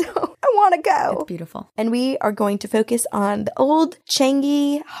 Yeah. So I want to go. It's beautiful. And we are going to focus on the old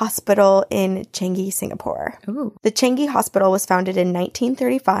Changi Hospital in Changi, Singapore. Ooh. The Changi Hospital was founded in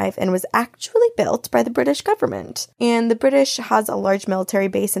 1935 and was actually built by the British government. And the British has a large military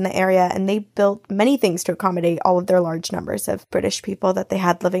base in the area, and they built many things to accommodate all of their large numbers of British people that they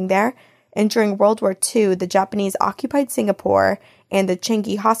had living there. And during World War II, the Japanese occupied Singapore, and the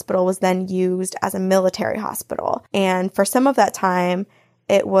Changi Hospital was then used as a military hospital. And for some of that time,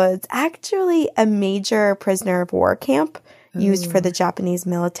 it was actually a major prisoner of war camp used for the Japanese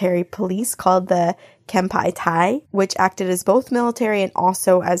military police called the Kempai Tai, which acted as both military and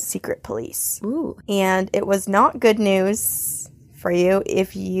also as secret police. Ooh. And it was not good news for you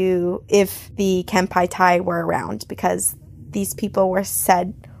if the Kempai Tai were around, because these people were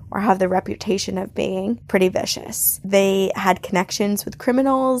said or have the reputation of being pretty vicious. They had connections with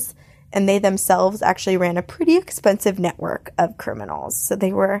criminals, and they themselves actually ran a pretty expensive network of criminals. So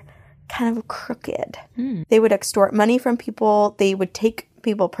they were kind of crooked. They would extort money from people. They would take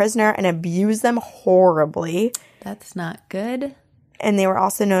people prisoner and abuse them horribly. That's not good. And they were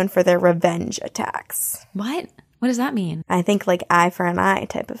also known for their revenge attacks. What? What does that mean? I think like eye for an eye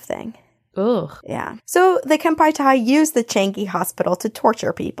type of thing. Ugh. Yeah. So the Kempai Tai used the Changi Hospital to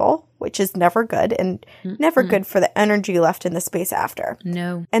torture people, which is never good, and never good for the energy left in the space after.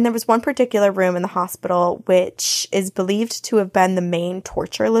 No. And there was one particular room in the hospital which is believed to have been the main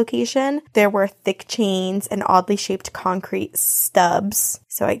torture location. There were thick chains and oddly shaped concrete stubs.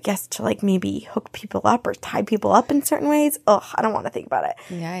 So I guess to like maybe hook people up or tie people up in certain ways. Ugh, I don't want to think about it.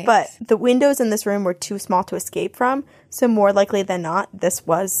 Yikes. But the windows in this room were too small to escape from. So more likely than not, this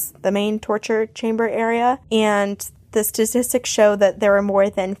was the main torture chamber area. And the statistics show that there were more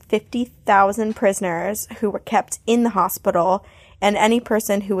than 50,000 prisoners who were kept in the hospital, and any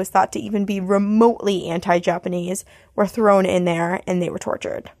person who was thought to even be remotely anti-Japanese were thrown in there and they were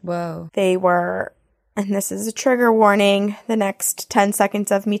tortured. Whoa. They were, and this is a trigger warning, the next 10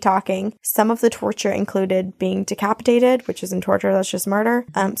 seconds of me talking, some of the torture included being decapitated, which isn't torture, that's just murder,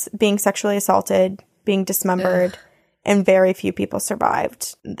 being sexually assaulted, being dismembered, and very few people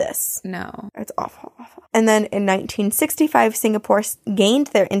survived this. No. It's awful, awful. And then in 1965, Singapore gained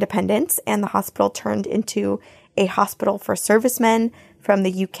their independence, and the hospital turned into a hospital for servicemen from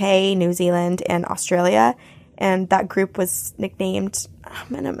the UK, New Zealand, and Australia. And that group was nicknamed, I'm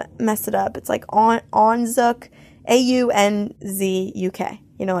going to mess it up, it's like AUNZUK, AUNZUK.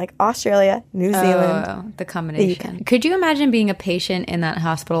 You know, like Australia, New Zealand. Oh, the combination. Could you imagine being a patient in that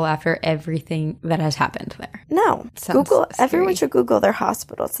hospital after everything that has happened there? No. Sounds Google. scary. Everyone should Google their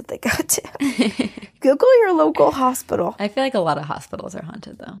hospitals that they go to. Google your local hospital. I feel like a lot of hospitals are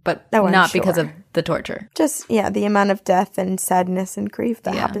haunted, though. But Oh, I'm not because sure. of the torture. Just, yeah, the amount of death and sadness and grief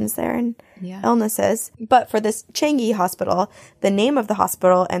that happens there and illnesses. But for this Changi Hospital, the name of the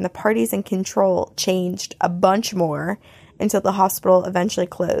hospital and the parties in control changed a bunch more until the hospital eventually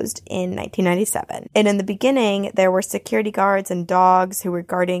closed in 1997. And in the beginning, there were security guards and dogs who were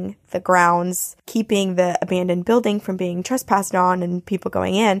guarding the grounds, keeping the abandoned building from being trespassed on and people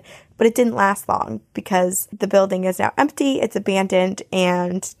going in. But it didn't last long because the building is now empty, it's abandoned,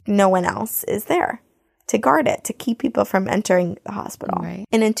 and no one else is there to guard it, to keep people from entering the hospital. Right.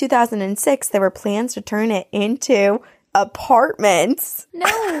 And in 2006, there were plans to turn it into apartments.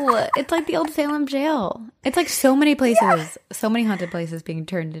 No, it's like the old Salem jail. It's like so many places, so many haunted places being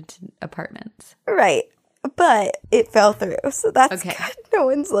turned into apartments. Right. but it fell through. So that's Okay. good. No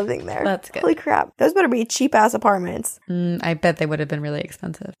one's living there. That's good. Holy crap. Those better be cheap-ass apartments. I bet they would have been really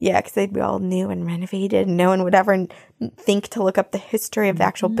expensive. Yeah, because they'd be all new and renovated, and no one would ever think to look up the history of the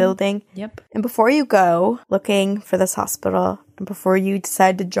actual building. Yep. And before you go looking for this hospital, and before you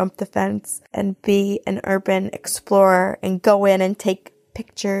decide to jump the fence and be an urban explorer and go in and take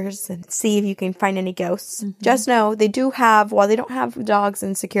pictures and see if you can find any ghosts, just know they do have, while they don't have dogs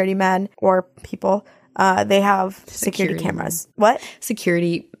and security men or people, they have security cameras. What?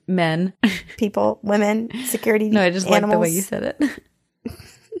 Security men. People, women, security No, I just animals. like the way you said it.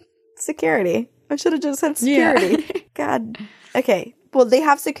 Security. I should have just said security. Yeah. God. Okay. Well, they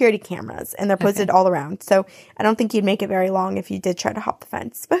have security cameras and they're posted all around. So I don't think you'd make it very long if you did try to hop the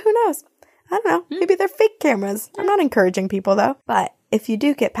fence. But who knows? I don't know. Maybe they're fake cameras. I'm not encouraging people though. But if you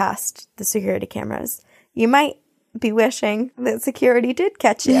do get past the security cameras, you might be wishing that security did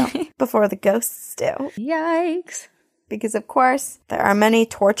catch you before the ghosts do. Yikes. Because, of course, there are many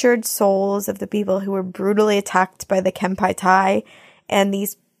tortured souls of the people who were brutally attacked by the Kempai Tai. And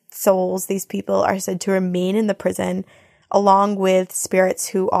these souls, these people, are said to remain in the prison along with spirits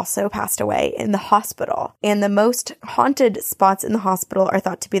who also passed away in the hospital. And the most haunted spots in the hospital are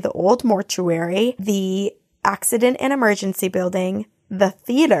thought to be the old mortuary, the accident and emergency building, the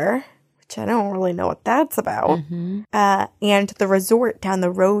theater, which I don't really know what that's about, and the resort down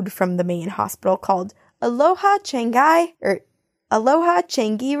the road from the main hospital called Aloha Changi, or Aloha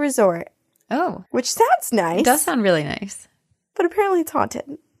Changi Resort, Oh. which sounds nice, It does sound really nice. but apparently it's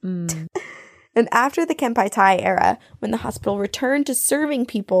haunted. And after the Kempai Tai era, when the hospital returned to serving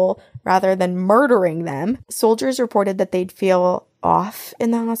people rather than murdering them, soldiers reported that they'd feel off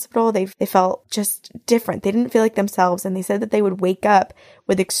in the hospital. They felt just different. They didn't feel like themselves, and they said that they would wake up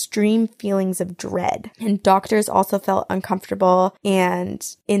with extreme feelings of dread. And doctors also felt uncomfortable, and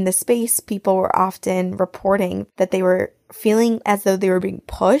in the space, people were often reporting that they were feeling as though they were being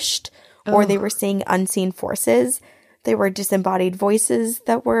pushed or they were seeing unseen forces. There were disembodied voices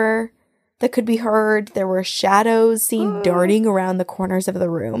that could be heard. There were shadows seen darting around the corners of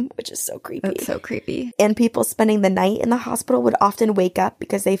the room, which is so creepy. That's so creepy. And people spending the night in the hospital would often wake up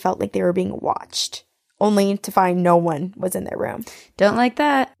because they felt like they were being watched, only to find no one was in their room. Don't like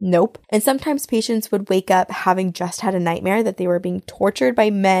that. Nope. And sometimes patients would wake up having just had a nightmare that they were being tortured by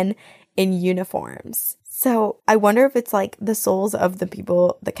men in uniforms. So I wonder if it's like the souls of the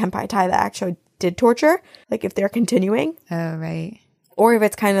people, the Kempai Tai, that actually did torture, like if they're continuing. Oh, right. Or if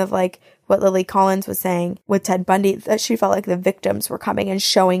it's kind of like what Lily Collins was saying with Ted Bundy, that she felt like the victims were coming and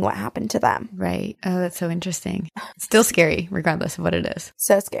showing what happened to them. Right. Oh, that's so interesting. Still scary, regardless of what it is.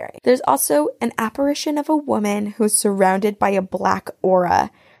 So scary. There's also an apparition of a woman who's surrounded by a black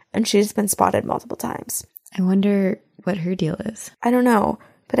aura, and she's been spotted multiple times. I wonder what her deal is. I don't know.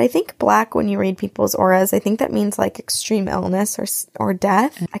 But I think black, when you read people's auras, I think that means like extreme illness or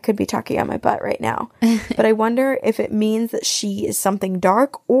death. I could be talking on my butt right now. But I wonder if it means that she is something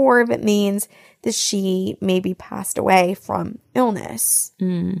dark, or if it means that she maybe passed away from illness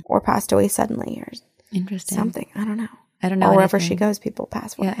or passed away suddenly or Interesting. something. I don't know. I don't know. Or wherever anything. she goes, people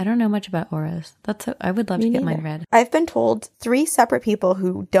pass away. Yeah, I don't know much about auras. I would love to get mine read. I've been told 3 separate people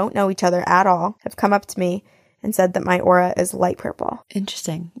who don't know each other at all have come up to me and said that my aura is light purple.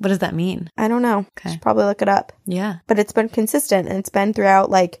 Interesting. What does that mean? I don't know. Okay. Should probably look it up. Yeah. But it's been consistent, and it's been throughout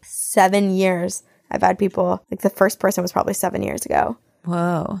like 7 years. I've had people, like the first person was probably 7 years ago.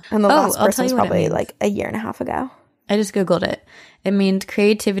 Whoa. And the last I'll person tell was you what it probably means. like a year and a half ago. I just Googled it. It means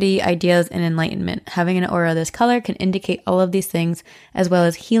creativity, ideas, and enlightenment. Having an aura of this color can indicate all of these things, as well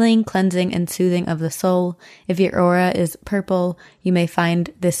as healing, cleansing, and soothing of the soul. If your aura is purple, you may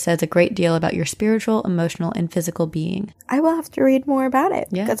find this says a great deal about your spiritual, emotional, and physical being. I will have to read more about it.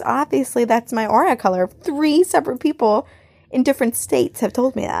 Yeah. Because obviously that's my aura color. 3 separate people in different states have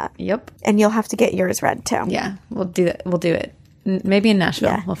told me that. Yep. And you'll have to get yours read too. Yeah, we'll do that. We'll do it. Maybe in Nashville,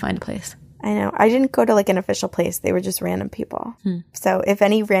 Yeah. we'll find a place. I know. I didn't go to like an official place. They were just random people. So if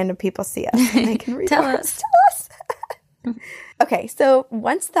any random people see us, they can read Tell ours. us. Tell us. Okay, so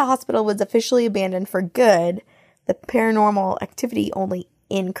once the hospital was officially abandoned for good, the paranormal activity only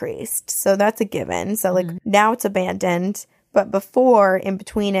increased. So that's a given. So like now it's abandoned, but before, in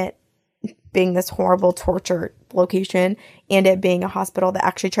between it being this horrible torture location and it being a hospital that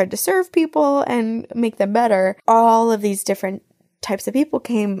actually tried to serve people and make them better, all of these different types of people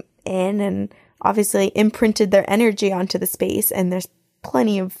came in and obviously imprinted their energy onto the space, and there's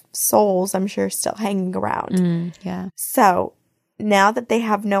plenty of souls, I'm sure, still hanging around. Yeah. So now that they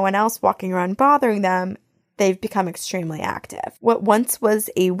have no one else walking around bothering them, they've become extremely active. What once was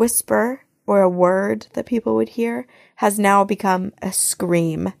a whisper or a word that people would hear has now become a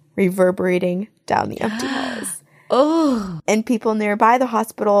scream reverberating down the empty halls. Oh. And people nearby the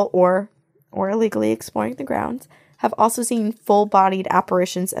hospital or illegally exploring the grounds have also seen full-bodied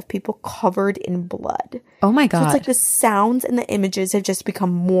apparitions of people covered in blood. Oh my God. So it's like the sounds and the images have just become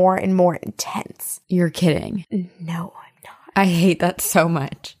more and more intense. You're kidding. No, I'm not. I hate that so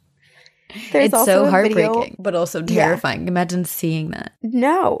much. There's it's also so a heartbreaking, video- but also terrifying. Imagine seeing that.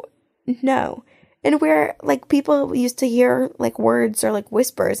 No. And where like people used to hear like words or like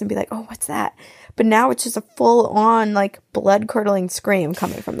whispers and be like, oh, what's that? But now it's just a full on like blood curdling scream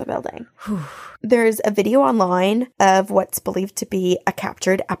coming from the building. There's a video online of what's believed to be a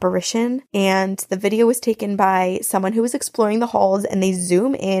captured apparition. And the video was taken by someone who was exploring the halls, and they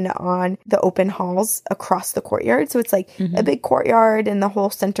zoom in on the open halls across the courtyard. So it's like a big courtyard and the whole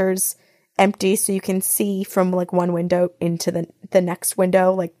center's empty. So you can see from like one window into the next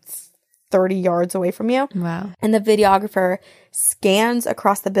window, like 30 yards away from you. Wow. And the videographer scans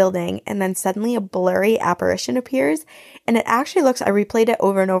across the building, and then suddenly a blurry apparition appears. And it actually looks, I replayed it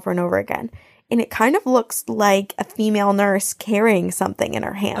over and over and over again. And it kind of looks like a female nurse carrying something in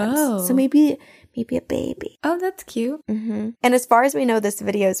her hands. Oh. So maybe a baby. Oh, that's cute. And as far as we know, this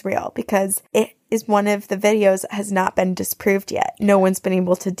video is real because it is one of the videos that has not been disproved yet. No one's been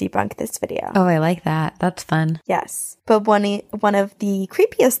able to debunk this video. Oh, I like that. That's fun. Yes. But one of the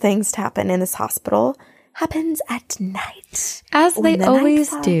creepiest things to happen in this hospital happens at night. As When they the night always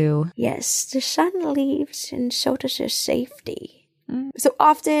falls. do. Yes, the sun leaves and so does your safety. So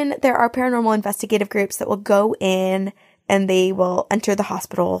often there are paranormal investigative groups that will go in and they will enter the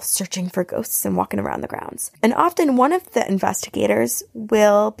hospital searching for ghosts and walking around the grounds. And often one of the investigators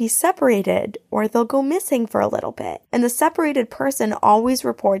will be separated or they'll go missing for a little bit. And the separated person always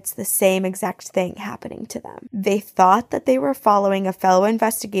reports the same exact thing happening to them. They thought that they were following a fellow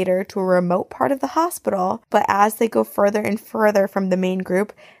investigator to a remote part of the hospital, but as they go further and further from the main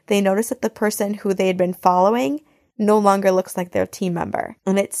group, they notice that the person who they had been following no longer looks like their team member.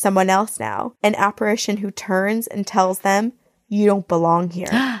 And it's someone else now. An apparition who turns and tells them, you don't belong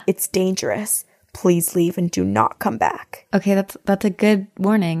here. It's dangerous. Please leave and do not come back. Okay, that's a good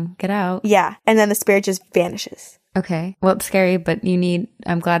warning. Get out. Yeah. And then the spirit just vanishes. Okay. Well, it's scary, but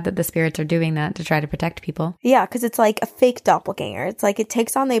I'm glad that the spirits are doing that to try to protect people. Yeah, because it's like a fake doppelganger. It's like it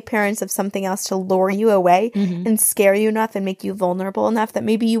takes on the appearance of something else to lure you away and scare you enough and make you vulnerable enough that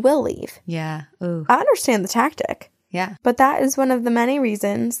maybe you will leave. Yeah. Ooh. I understand the tactic. Yeah. But that is one of the many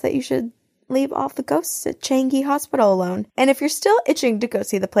reasons that you should leave all the ghosts at Changi Hospital alone. And if you're still itching to go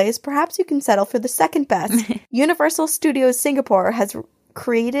see the place, perhaps you can settle for the second best. Universal Studios Singapore has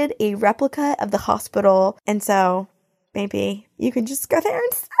created a replica of the hospital, and so maybe you can just go there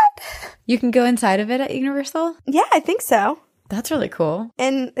instead. You can go inside of it at Universal? Yeah, I think so. That's really cool.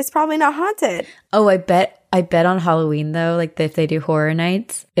 And it's probably not haunted. Oh, I bet on Halloween though, like if they do horror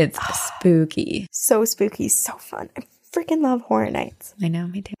nights, it's spooky. So spooky, so fun. I freaking love horror nights. I know,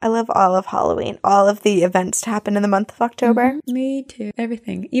 me too. I love all of Halloween, all of the events to happen in the month of October. Me too.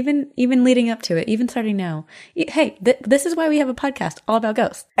 Everything. Even leading up to it, even starting now. Hey, this is why we have a podcast all about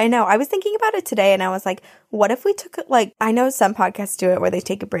ghosts. I know. I was thinking about it today and I was like, what if we took I know some podcasts do it where they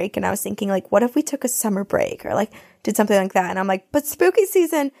take a break, and I was thinking like, what if we took a summer break or like did something like that? And I'm like, but spooky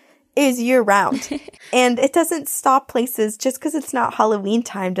season is year round. And it doesn't stop places just because it's not Halloween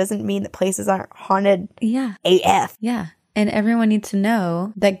time doesn't mean that places aren't haunted. Yeah. AF. Yeah. And everyone needs to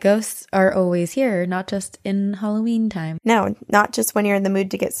know that ghosts are always here, not just in Halloween time. No, not just when you're in the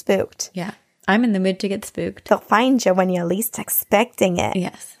mood to get spooked. Yeah. I'm in the mood to get spooked. They'll find you when you're least expecting it.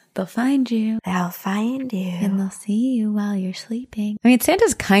 Yes. They'll find you. They'll find you. And they'll see you while you're sleeping. I mean,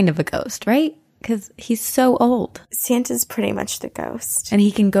 Santa's kind of a ghost, right? Because he's so old. Santa's pretty much the ghost. And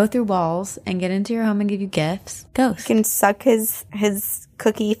he can go through walls and get into your home and give you gifts. Ghost. He can suck his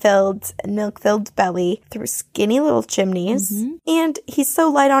cookie-filled and milk-filled belly through skinny little chimneys. And he's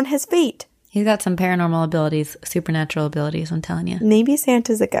so light on his feet. He's got some paranormal abilities, supernatural abilities, I'm telling you. Maybe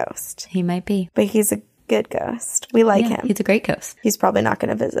Santa's a ghost. He might be. But he's a good ghost. We like him. He's a great ghost. He's probably not going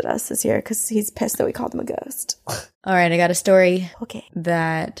to visit us this year because he's pissed that we called him a ghost. All right, I got a story Okay.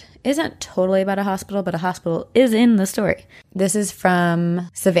 that isn't totally about a hospital, but a hospital is in the story. This is from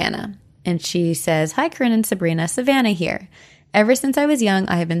Savannah, and she says, "Hi, Corinne and Sabrina. Savannah here. Ever since I was young,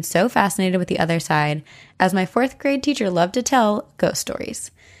 I have been so fascinated with the other side, as my 4th grade teacher loved to tell ghost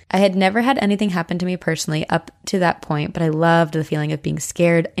stories. I had never had anything happen to me personally up to that point, but I loved the feeling of being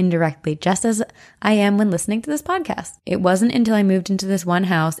scared indirectly, just as I am when listening to this podcast. It wasn't until I moved into this one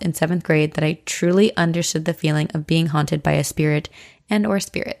house in 7th grade that I truly understood the feeling of being haunted by a spirit and or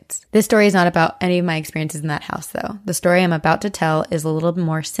spirits. This story is not about any of my experiences in that house, though. The story I'm about to tell is a little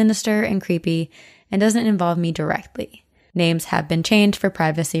more sinister and creepy and doesn't involve me directly. Names have been changed for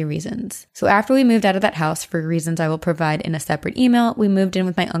privacy reasons. So after we moved out of that house, for reasons I will provide in a separate email, we moved in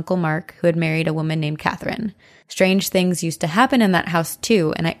with my Uncle Mark, who had married a woman named Catherine. Strange things used to happen in that house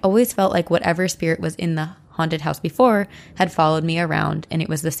too, and I always felt like whatever spirit was in the haunted house before had followed me around, and it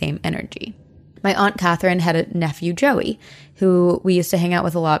was the same energy. My Aunt Catherine had a nephew, Joey, who we used to hang out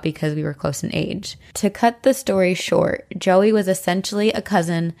with a lot because we were close in age. To cut the story short, Joey was essentially a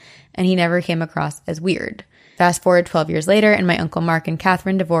cousin, and he never came across as weird. Fast forward 12 years later, and my Uncle Mark and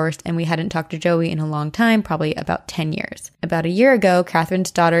Catherine divorced, and we hadn't talked to Joey in a long time, probably about 10 years. About a year ago, Catherine's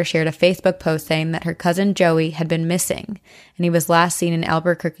daughter shared a Facebook post saying that her cousin Joey had been missing, and he was last seen in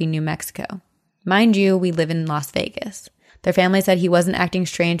Albuquerque, New Mexico. Mind you, we live in Las Vegas. Their family said he wasn't acting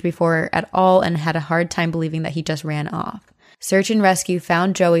strange before at all and had a hard time believing that he just ran off. Search and rescue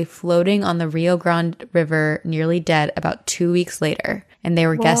found Joey floating on the Rio Grande River, nearly dead, about 2 weeks later, and they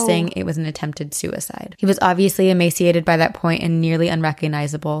were guessing it was an attempted suicide. He was obviously emaciated by that point and nearly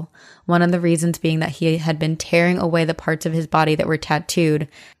unrecognizable, one of the reasons being that he had been tearing away the parts of his body that were tattooed,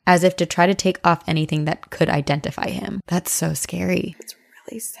 as if to try to take off anything that could identify him. That's so scary. It's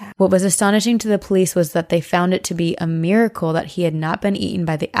really sad. What was astonishing to the police was that they found it to be a miracle that he had not been eaten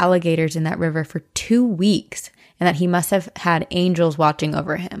by the alligators in that river for 2 weeks, and that he must have had angels watching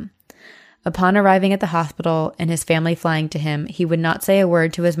over him. Upon arriving at the hospital and his family flying to him, he would not say a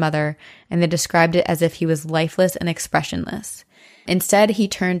word to his mother, and they described it as if he was lifeless and expressionless. Instead, he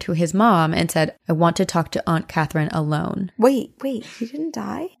turned to his mom and said, "I want to talk to Aunt Catherine alone." Wait, he didn't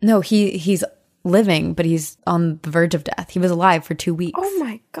die? No, he's living, but he's on the verge of death. He was alive for 2 weeks. Oh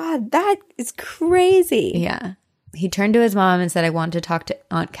my God, that is crazy. Yeah. He turned to his mom and said, "I want to talk to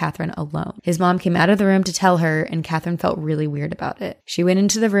Aunt Catherine alone." His mom came out of the room to tell her, and Catherine felt really weird about it. She went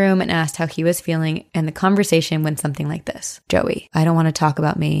into the room and asked how he was feeling, and the conversation went something like this. "Joey, I don't want to talk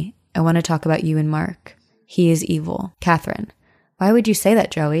about me. I want to talk about you and Mark. He is evil." Catherine: "Why would you say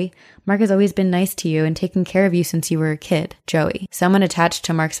that, Joey? Mark has always been nice to you and taken care of you since you were a kid." Joey: "Someone attached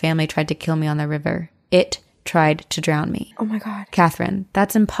to Mark's family tried to kill me on the river. It tried to drown me." Oh my God. Catherine: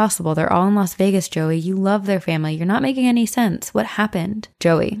 "That's impossible. They're all in Las Vegas, Joey. You love their family. You're not making any sense. What happened?"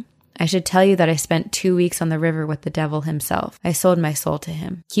 Joey: "I should tell you that I spent 2 weeks on the river with the devil himself. I sold my soul to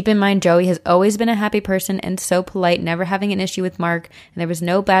him." Keep in mind, Joey has always been a happy person and so polite, never having an issue with Mark, and there was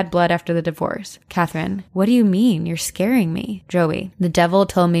no bad blood after the divorce. Catherine: "What do you mean? You're scaring me." Joey: "The devil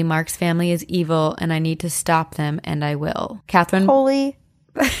told me Mark's family is evil and I need to stop them, and I will." Catherine: Holy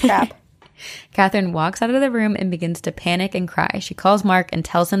crap. Catherine walks out of the room and begins to panic and cry. She calls Mark and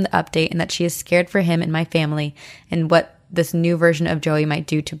tells him the update and that she is scared for him and my family and what this new version of Joey might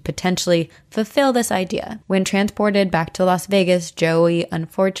do to potentially fulfill this idea. When transported back to Las Vegas, Joey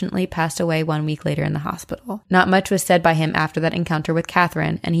unfortunately passed away 1 week later in the hospital. Not much was said by him after that encounter with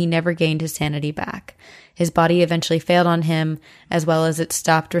Catherine, and he never gained his sanity back. His body eventually failed on him, as well as it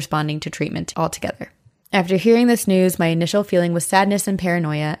stopped responding to treatment altogether. After hearing this news, my initial feeling was sadness and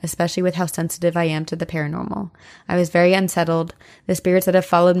paranoia, especially with how sensitive I am to the paranormal. I was very unsettled. The spirits that have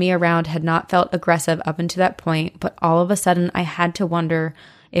followed me around had not felt aggressive up until that point, but all of a sudden I had to wonder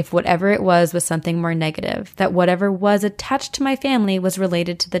if whatever it was something more negative, that whatever was attached to my family was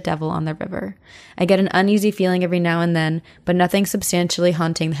related to the devil on the river. I get an uneasy feeling every now and then, but nothing substantially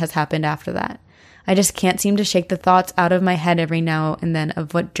haunting has happened after that. I just can't seem to shake the thoughts out of my head every now and then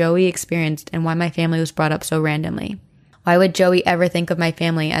of what Joey experienced and why my family was brought up so randomly. Why would Joey ever think of my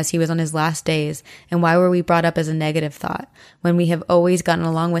family as he was on his last days, and why were we brought up as a negative thought, when we have always gotten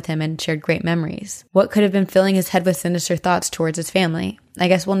along with him and shared great memories? What could have been filling his head with sinister thoughts towards his family? I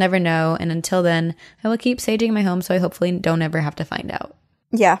guess we'll never know, and until then, I will keep saging my home so I hopefully don't ever have to find out.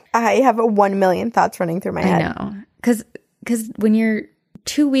 Yeah, I have 1 million thoughts running through my head. I know. Because when you're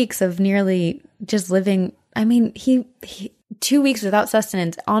 2 weeks of nearly just living, I mean, he 2 weeks without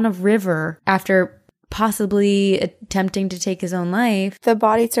sustenance on a river after possibly attempting to take his own life. The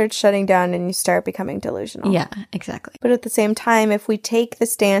body starts shutting down and you start becoming delusional. Yeah, exactly. But at the same time, if we take the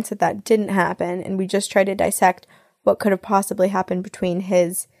stance that that didn't happen and we just try to dissect what could have possibly happened between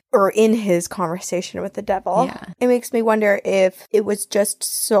his or in his conversation with the devil, it makes me wonder if it was just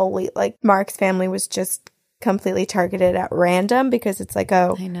solely like Mark's family was just completely targeted at random, because it's like,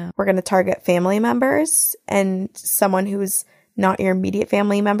 oh, we're going to target family members, and someone who's not your immediate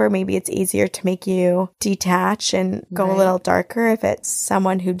family member, maybe it's easier to make you detach and go a little darker if it's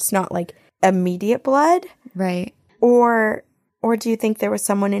someone who's not like immediate blood. Right. Or do you think there was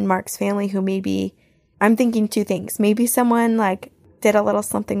someone in Mark's family who maybe, I'm thinking two things, maybe someone like did a little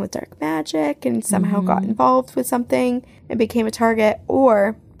something with dark magic and somehow got involved with something and became a target,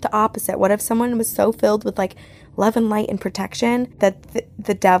 or the opposite. What if someone was so filled with like love and light and protection, that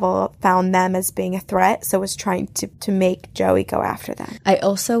the devil found them as being a threat, so was trying to make Joey go after them. I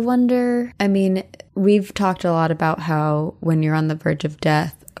also wonder, I mean, we've talked a lot about how when you're on the verge of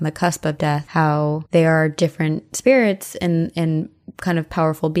death, on the cusp of death, how there are different spirits and kind of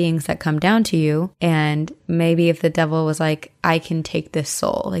powerful beings that come down to you. And maybe if the devil was like, I can take this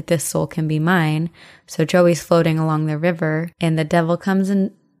soul, like this soul can be mine. So Joey's floating along the river and the devil comes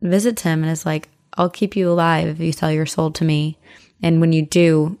and visits him and is like, I'll keep you alive if you sell your soul to me. And when you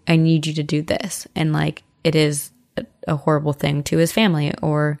do, I need you to do this. And like, it is a horrible thing to his family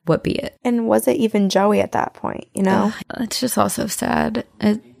or what be it. And was it even Joey at that point, you know? It's just also sad.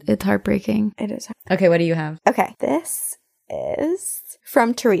 It's heartbreaking. It is. Okay, what do you have? Okay, this is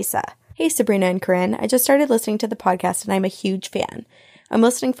from Teresa. Hey, Sabrina and Corinne. I just started listening to the podcast and I'm a huge fan. I'm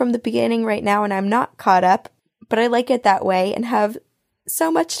listening from the beginning right now and I'm not caught up, but I like it that way and have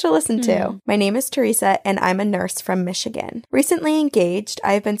so much to listen to. My name is Teresa and I'm a nurse from Michigan. Recently engaged,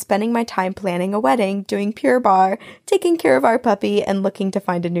 I have been spending my time planning a wedding, doing Pure Barre, taking care of our puppy, and looking to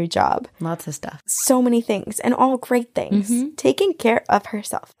find a new job. Lots of stuff. So many things, and all great things. Taking care of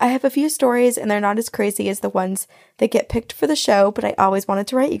herself. I have a few stories and they're not as crazy as the ones that get picked for the show, but I always wanted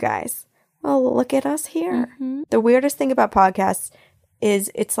to write you guys. Well, look at us here. The weirdest thing about podcasts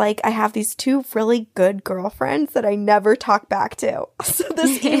is it's like I have these two really good girlfriends that I never talk back to. So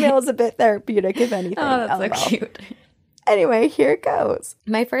this email is a bit therapeutic, if anything. Oh, that's so cute. Anyway, here it goes.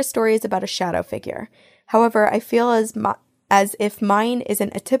 My first story is about a shadow figure. However, I feel as if mine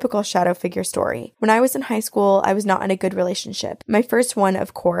isn't a typical shadow figure story. When I was in high school, I was not in a good relationship. My first one,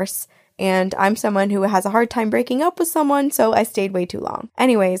 of course, and I'm someone who has a hard time breaking up with someone, so I stayed way too long.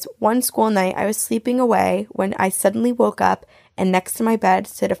 Anyways, one school night, I was sleeping away when I suddenly woke up and next to my bed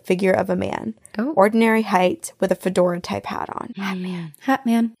stood a figure of a man. Ordinary height with a fedora-type hat on. Hat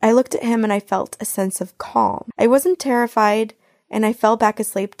man. I looked at him and I felt a sense of calm. I wasn't terrified, and I fell back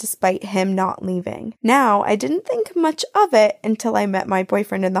asleep despite him not leaving. Now, I didn't think much of it until I met my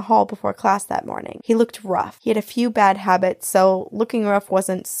boyfriend in the hall before class that morning. He looked rough. He had a few bad habits, so looking rough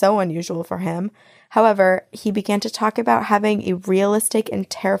wasn't so unusual for him. However, he began to talk about having a realistic and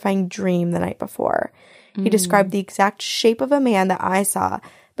terrifying dream the night before. He described the exact shape of a man that I saw,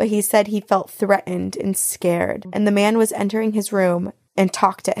 but he said he felt threatened and scared, and the man was entering his room and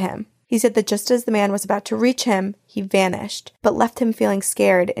talked at him. He said that just as the man was about to reach him, he vanished, but left him feeling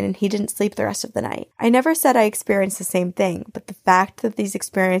scared, and he didn't sleep the rest of the night. I never said I experienced the same thing, but the fact that these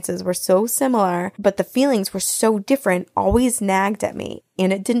experiences were so similar, but the feelings were so different, always nagged at me,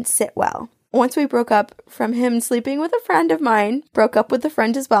 and it didn't sit well. Once we broke up from him sleeping with a friend of mine, broke up with a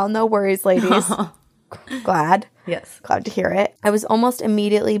friend as well, no worries, ladies. Glad. Yes. Glad to hear it. I was almost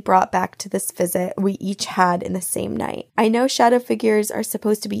immediately brought back to this visit we each had in the same night. I know shadow figures are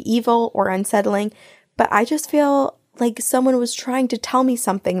supposed to be evil or unsettling, but I just feel like someone was trying to tell me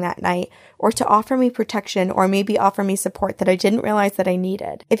something that night, or to offer me protection, or maybe offer me support that I didn't realize that I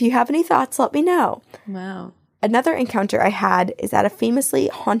needed. If you have any thoughts, let me know. Wow. Another encounter I had is at a famously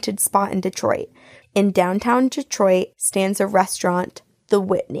haunted spot in Detroit. In downtown Detroit stands a restaurant, The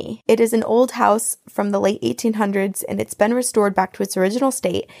Whitney. It is an old house from the late 1800s, and it's been restored back to its original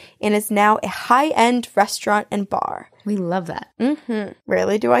state and is now a high-end restaurant and bar. We love that.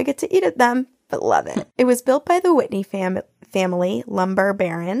 Rarely do I get to eat at them, but love it. It was built by the Whitney family, lumber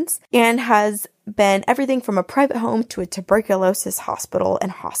barons, and has been everything from a private home to a tuberculosis hospital and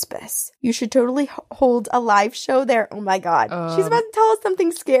hospice. You should totally hold a live show there. Oh my God. She's about to tell us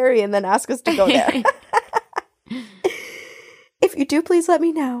something scary and then ask us to go there. If you do, please let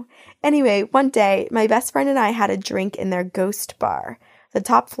me know. Anyway, one day, my best friend and I had a drink in their ghost bar. The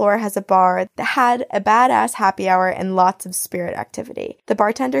top floor has a bar that had a badass happy hour and lots of spirit activity. The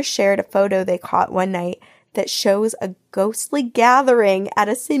bartender shared a photo they caught one night that shows a ghostly gathering at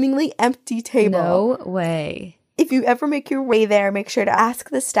a seemingly empty table. No way. If you ever make your way there, make sure to ask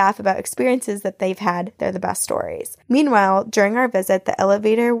the staff about experiences that they've had. They're the best stories. Meanwhile, during our visit, the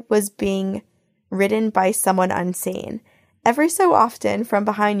elevator was being ridden by someone unseen. Every so often, from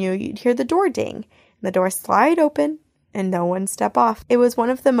behind you, you'd hear the door ding, and the door slide open, and no one step off. It was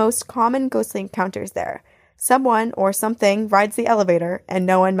one of the most common ghostly encounters there. Someone or something rides the elevator, and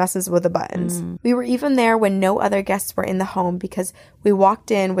no one messes with the buttons. We were even there when no other guests were in the home because we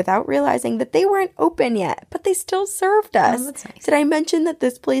walked in without realizing that they weren't open yet, but they still served us. Oh, that's nice. Did I mention that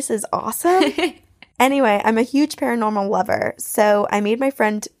this place is awesome? Anyway, I'm a huge paranormal lover, so I made my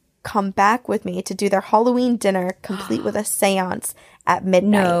friend come back with me to do their Halloween dinner, complete with a seance at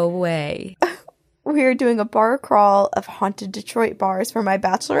midnight. No way. We are doing a bar crawl of haunted Detroit bars for my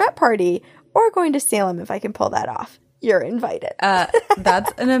bachelorette party, or going to Salem if I can pull that off. you're invited.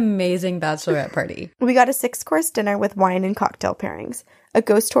 That's an amazing bachelorette party. We got a 6-course dinner with wine and cocktail pairings, a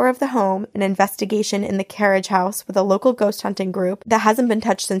ghost tour of the home, an investigation in the carriage house with a local ghost hunting group that hasn't been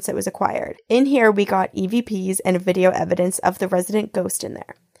touched since it was acquired. In here, we got EVPs and video evidence of the resident ghost in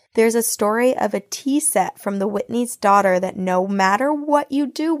there. There's a story of a tea set from the Whitney's daughter that no matter what you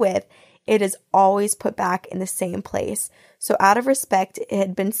do with, it is always put back in the same place. So out of respect, it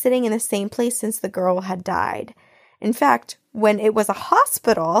had been sitting in the same place since the girl had died. In fact, when it was a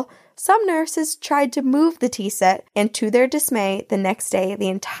hospital, some nurses tried to move the tea set, and to their dismay, the next day, the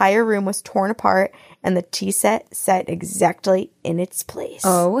entire room was torn apart and the tea set sat exactly in its place.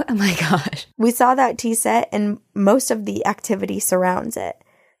 Oh my gosh. We saw that tea set and most of the activity surrounds it.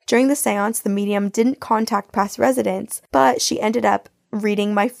 During the seance, the medium didn't contact past residents, but she ended up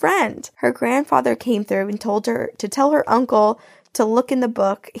reading my friend. Her grandfather came through and told her to tell her uncle to look in the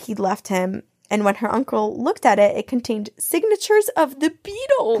book he'd left him. And when her uncle looked at it, it contained signatures of the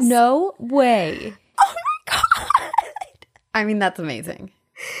Beatles. No way. Oh my God. I mean, that's amazing.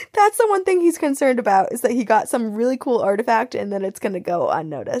 That's the one thing he's concerned about, is that he got some really cool artifact and then it's going to go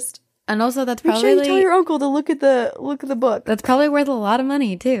unnoticed. And also, that's Make probably sure you tell your uncle to look at the book. That's probably worth a lot of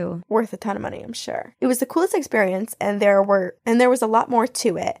money too. Worth a ton of money, I'm sure. It was the coolest experience, and there was a lot more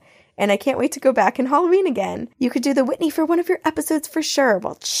to it. And I can't wait to go back in Halloween again. You could do the Whitney for one of your episodes for sure.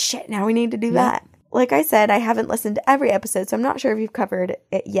 Well, shit, now we need to do that. Like I said, I haven't listened to every episode, so I'm not sure if you've covered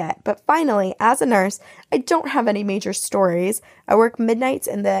it yet. But finally, as a nurse, I don't have any major stories. I work midnights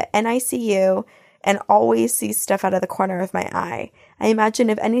in the NICU and always see stuff out of the corner of my eye. I imagine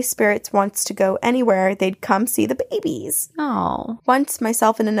if any spirits wants to go anywhere, they'd come see the babies. Oh. Once,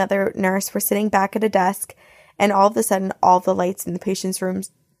 myself and another nurse were sitting back at a desk, and all of a sudden, all the lights in the patient's rooms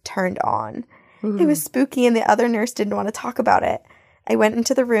turned on. Ooh. It was spooky, and the other nurse didn't want to talk about it. I went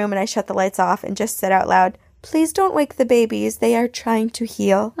into the room, and I shut the lights off and just said out loud, "Please don't wake the babies. They are trying to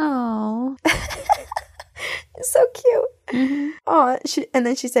heal." Oh. So cute. Mm-hmm. Oh, and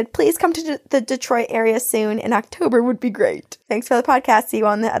then she said, "Please come to the Detroit area soon. In October would be great. Thanks for the podcast. See you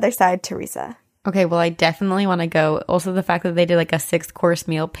on the other side, Teresa." Okay, well, I definitely want to go. Also, the fact that they did like a 6-course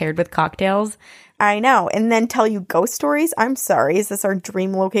meal paired with cocktails. I know. And then tell you ghost stories? I'm sorry. Is this our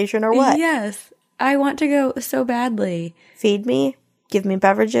dream location or what? Yes. I want to go so badly. Feed me, give me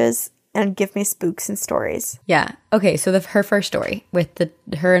beverages, and give me spooks and stories. Yeah. Okay, so her first story with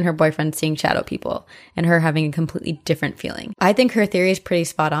her and her boyfriend seeing shadow people and her having a completely different feeling. I think her theory is pretty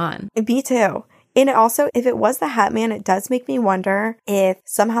spot on. Me too. And also, if it was the Hat Man, it does make me wonder if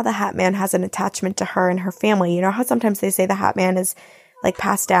somehow the Hat Man has an attachment to her and her family. You know how sometimes they say the Hat Man is like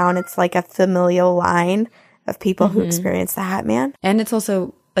passed down? It's like a familial line of people who experience the Hat Man. And it's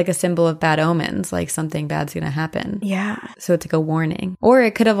also like a symbol of bad omens, like something bad's going to happen. Yeah. So it's like a warning. Or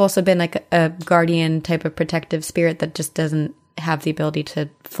it could have also been like a guardian type of protective spirit that just doesn't have the ability to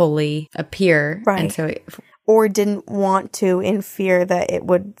fully appear. Right. And so or didn't want to in fear that it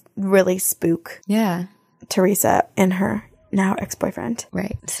would really spook Teresa and her now ex-boyfriend.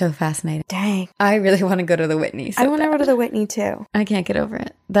 Right. So fascinating. Dang. I really want to go to the Whitney. So I want to go to the Whitney too. I can't get over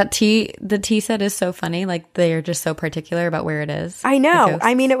it. The tea set is so funny. Like they're just so particular about where it is. I know.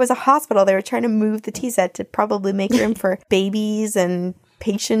 I mean, it was a hospital. They were trying to move the tea set to probably make room for babies and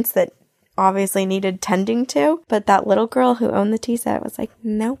patients that obviously needed tending to. But that little girl who owned the tea set was like,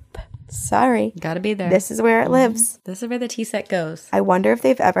 nope. Sorry. Gotta be there. This is where it lives. This is where the tea set goes. I wonder if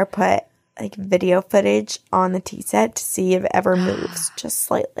they've ever put like video footage on the tea set to see if it ever moves just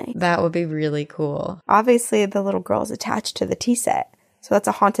slightly. That would be really cool. Obviously, the little girl is attached to the tea set. So that's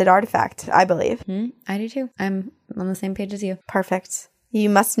a haunted artifact, I believe. I do too. I'm on the same page as you. Perfect. You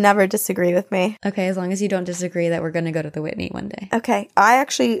must never disagree with me. Okay, as long as you don't disagree that we're going to go to the Whitney one day. Okay. I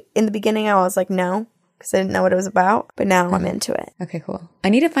actually, in the beginning, I was like, no, because I didn't know what it was about. But now I'm into it. Okay, cool. I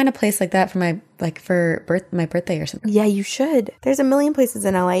need to find a place like that for my birthday or something. Yeah, you should. There's a million places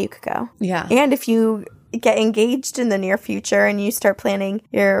in LA you could go. Yeah. And if you get engaged in the near future and you start planning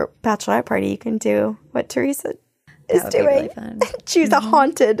your bachelorette party, you can do what Teresa is doing. Really fun. Choose a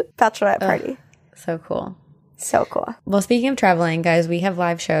haunted bachelorette party. So cool. So cool. Well, speaking of traveling, guys, we have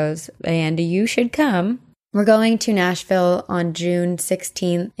live shows and you should come. We're going to Nashville on June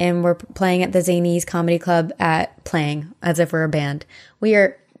 16th and we're playing at the Zanies Comedy Club playing as if we're a band. We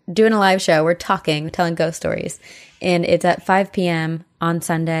are doing a live show. We're telling ghost stories. And it's at 5 p.m. on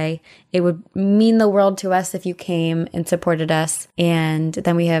Sunday. It would mean the world to us if you came and supported us. And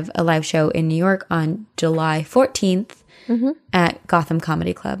then we have a live show in New York on July 14th at Gotham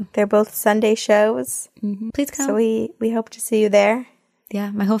Comedy Club. They're both Sunday shows. Please come. So we hope to see you there.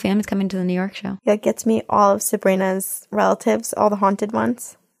 Yeah, my whole family's coming to the New York show. Yeah, get to meet all of Sabrina's relatives, all the haunted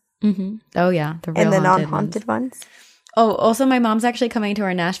ones. Oh, yeah. The real and the haunted non-haunted ones. Oh, also my mom's actually coming to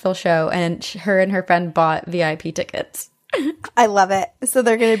our Nashville show, and her and her friend bought VIP tickets. I love it. So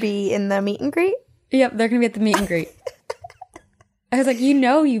they're going to be in the meet and greet? Yep, they're going to be at the meet and greet. I was like,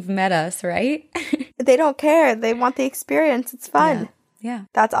 you've met us, right? They don't care. They want the experience. It's fun. Yeah.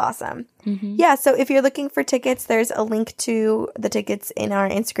 That's awesome. Mm-hmm. Yeah, so if you're looking for tickets, there's a link to the tickets in our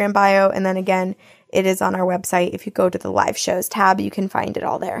Instagram bio. And then again, it is on our website. If you go to the live shows tab, you can find it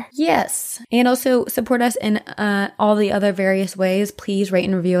all there. Yes. And also support us in all the other various ways. Please rate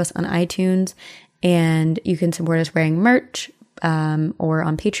and review us on iTunes. And you can support us wearing merch or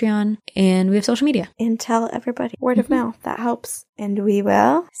on Patreon. And we have social media. And tell everybody. Word of mouth. That helps. And we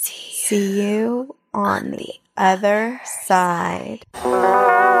will see you on the other side.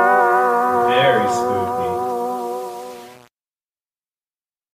 Very spooky.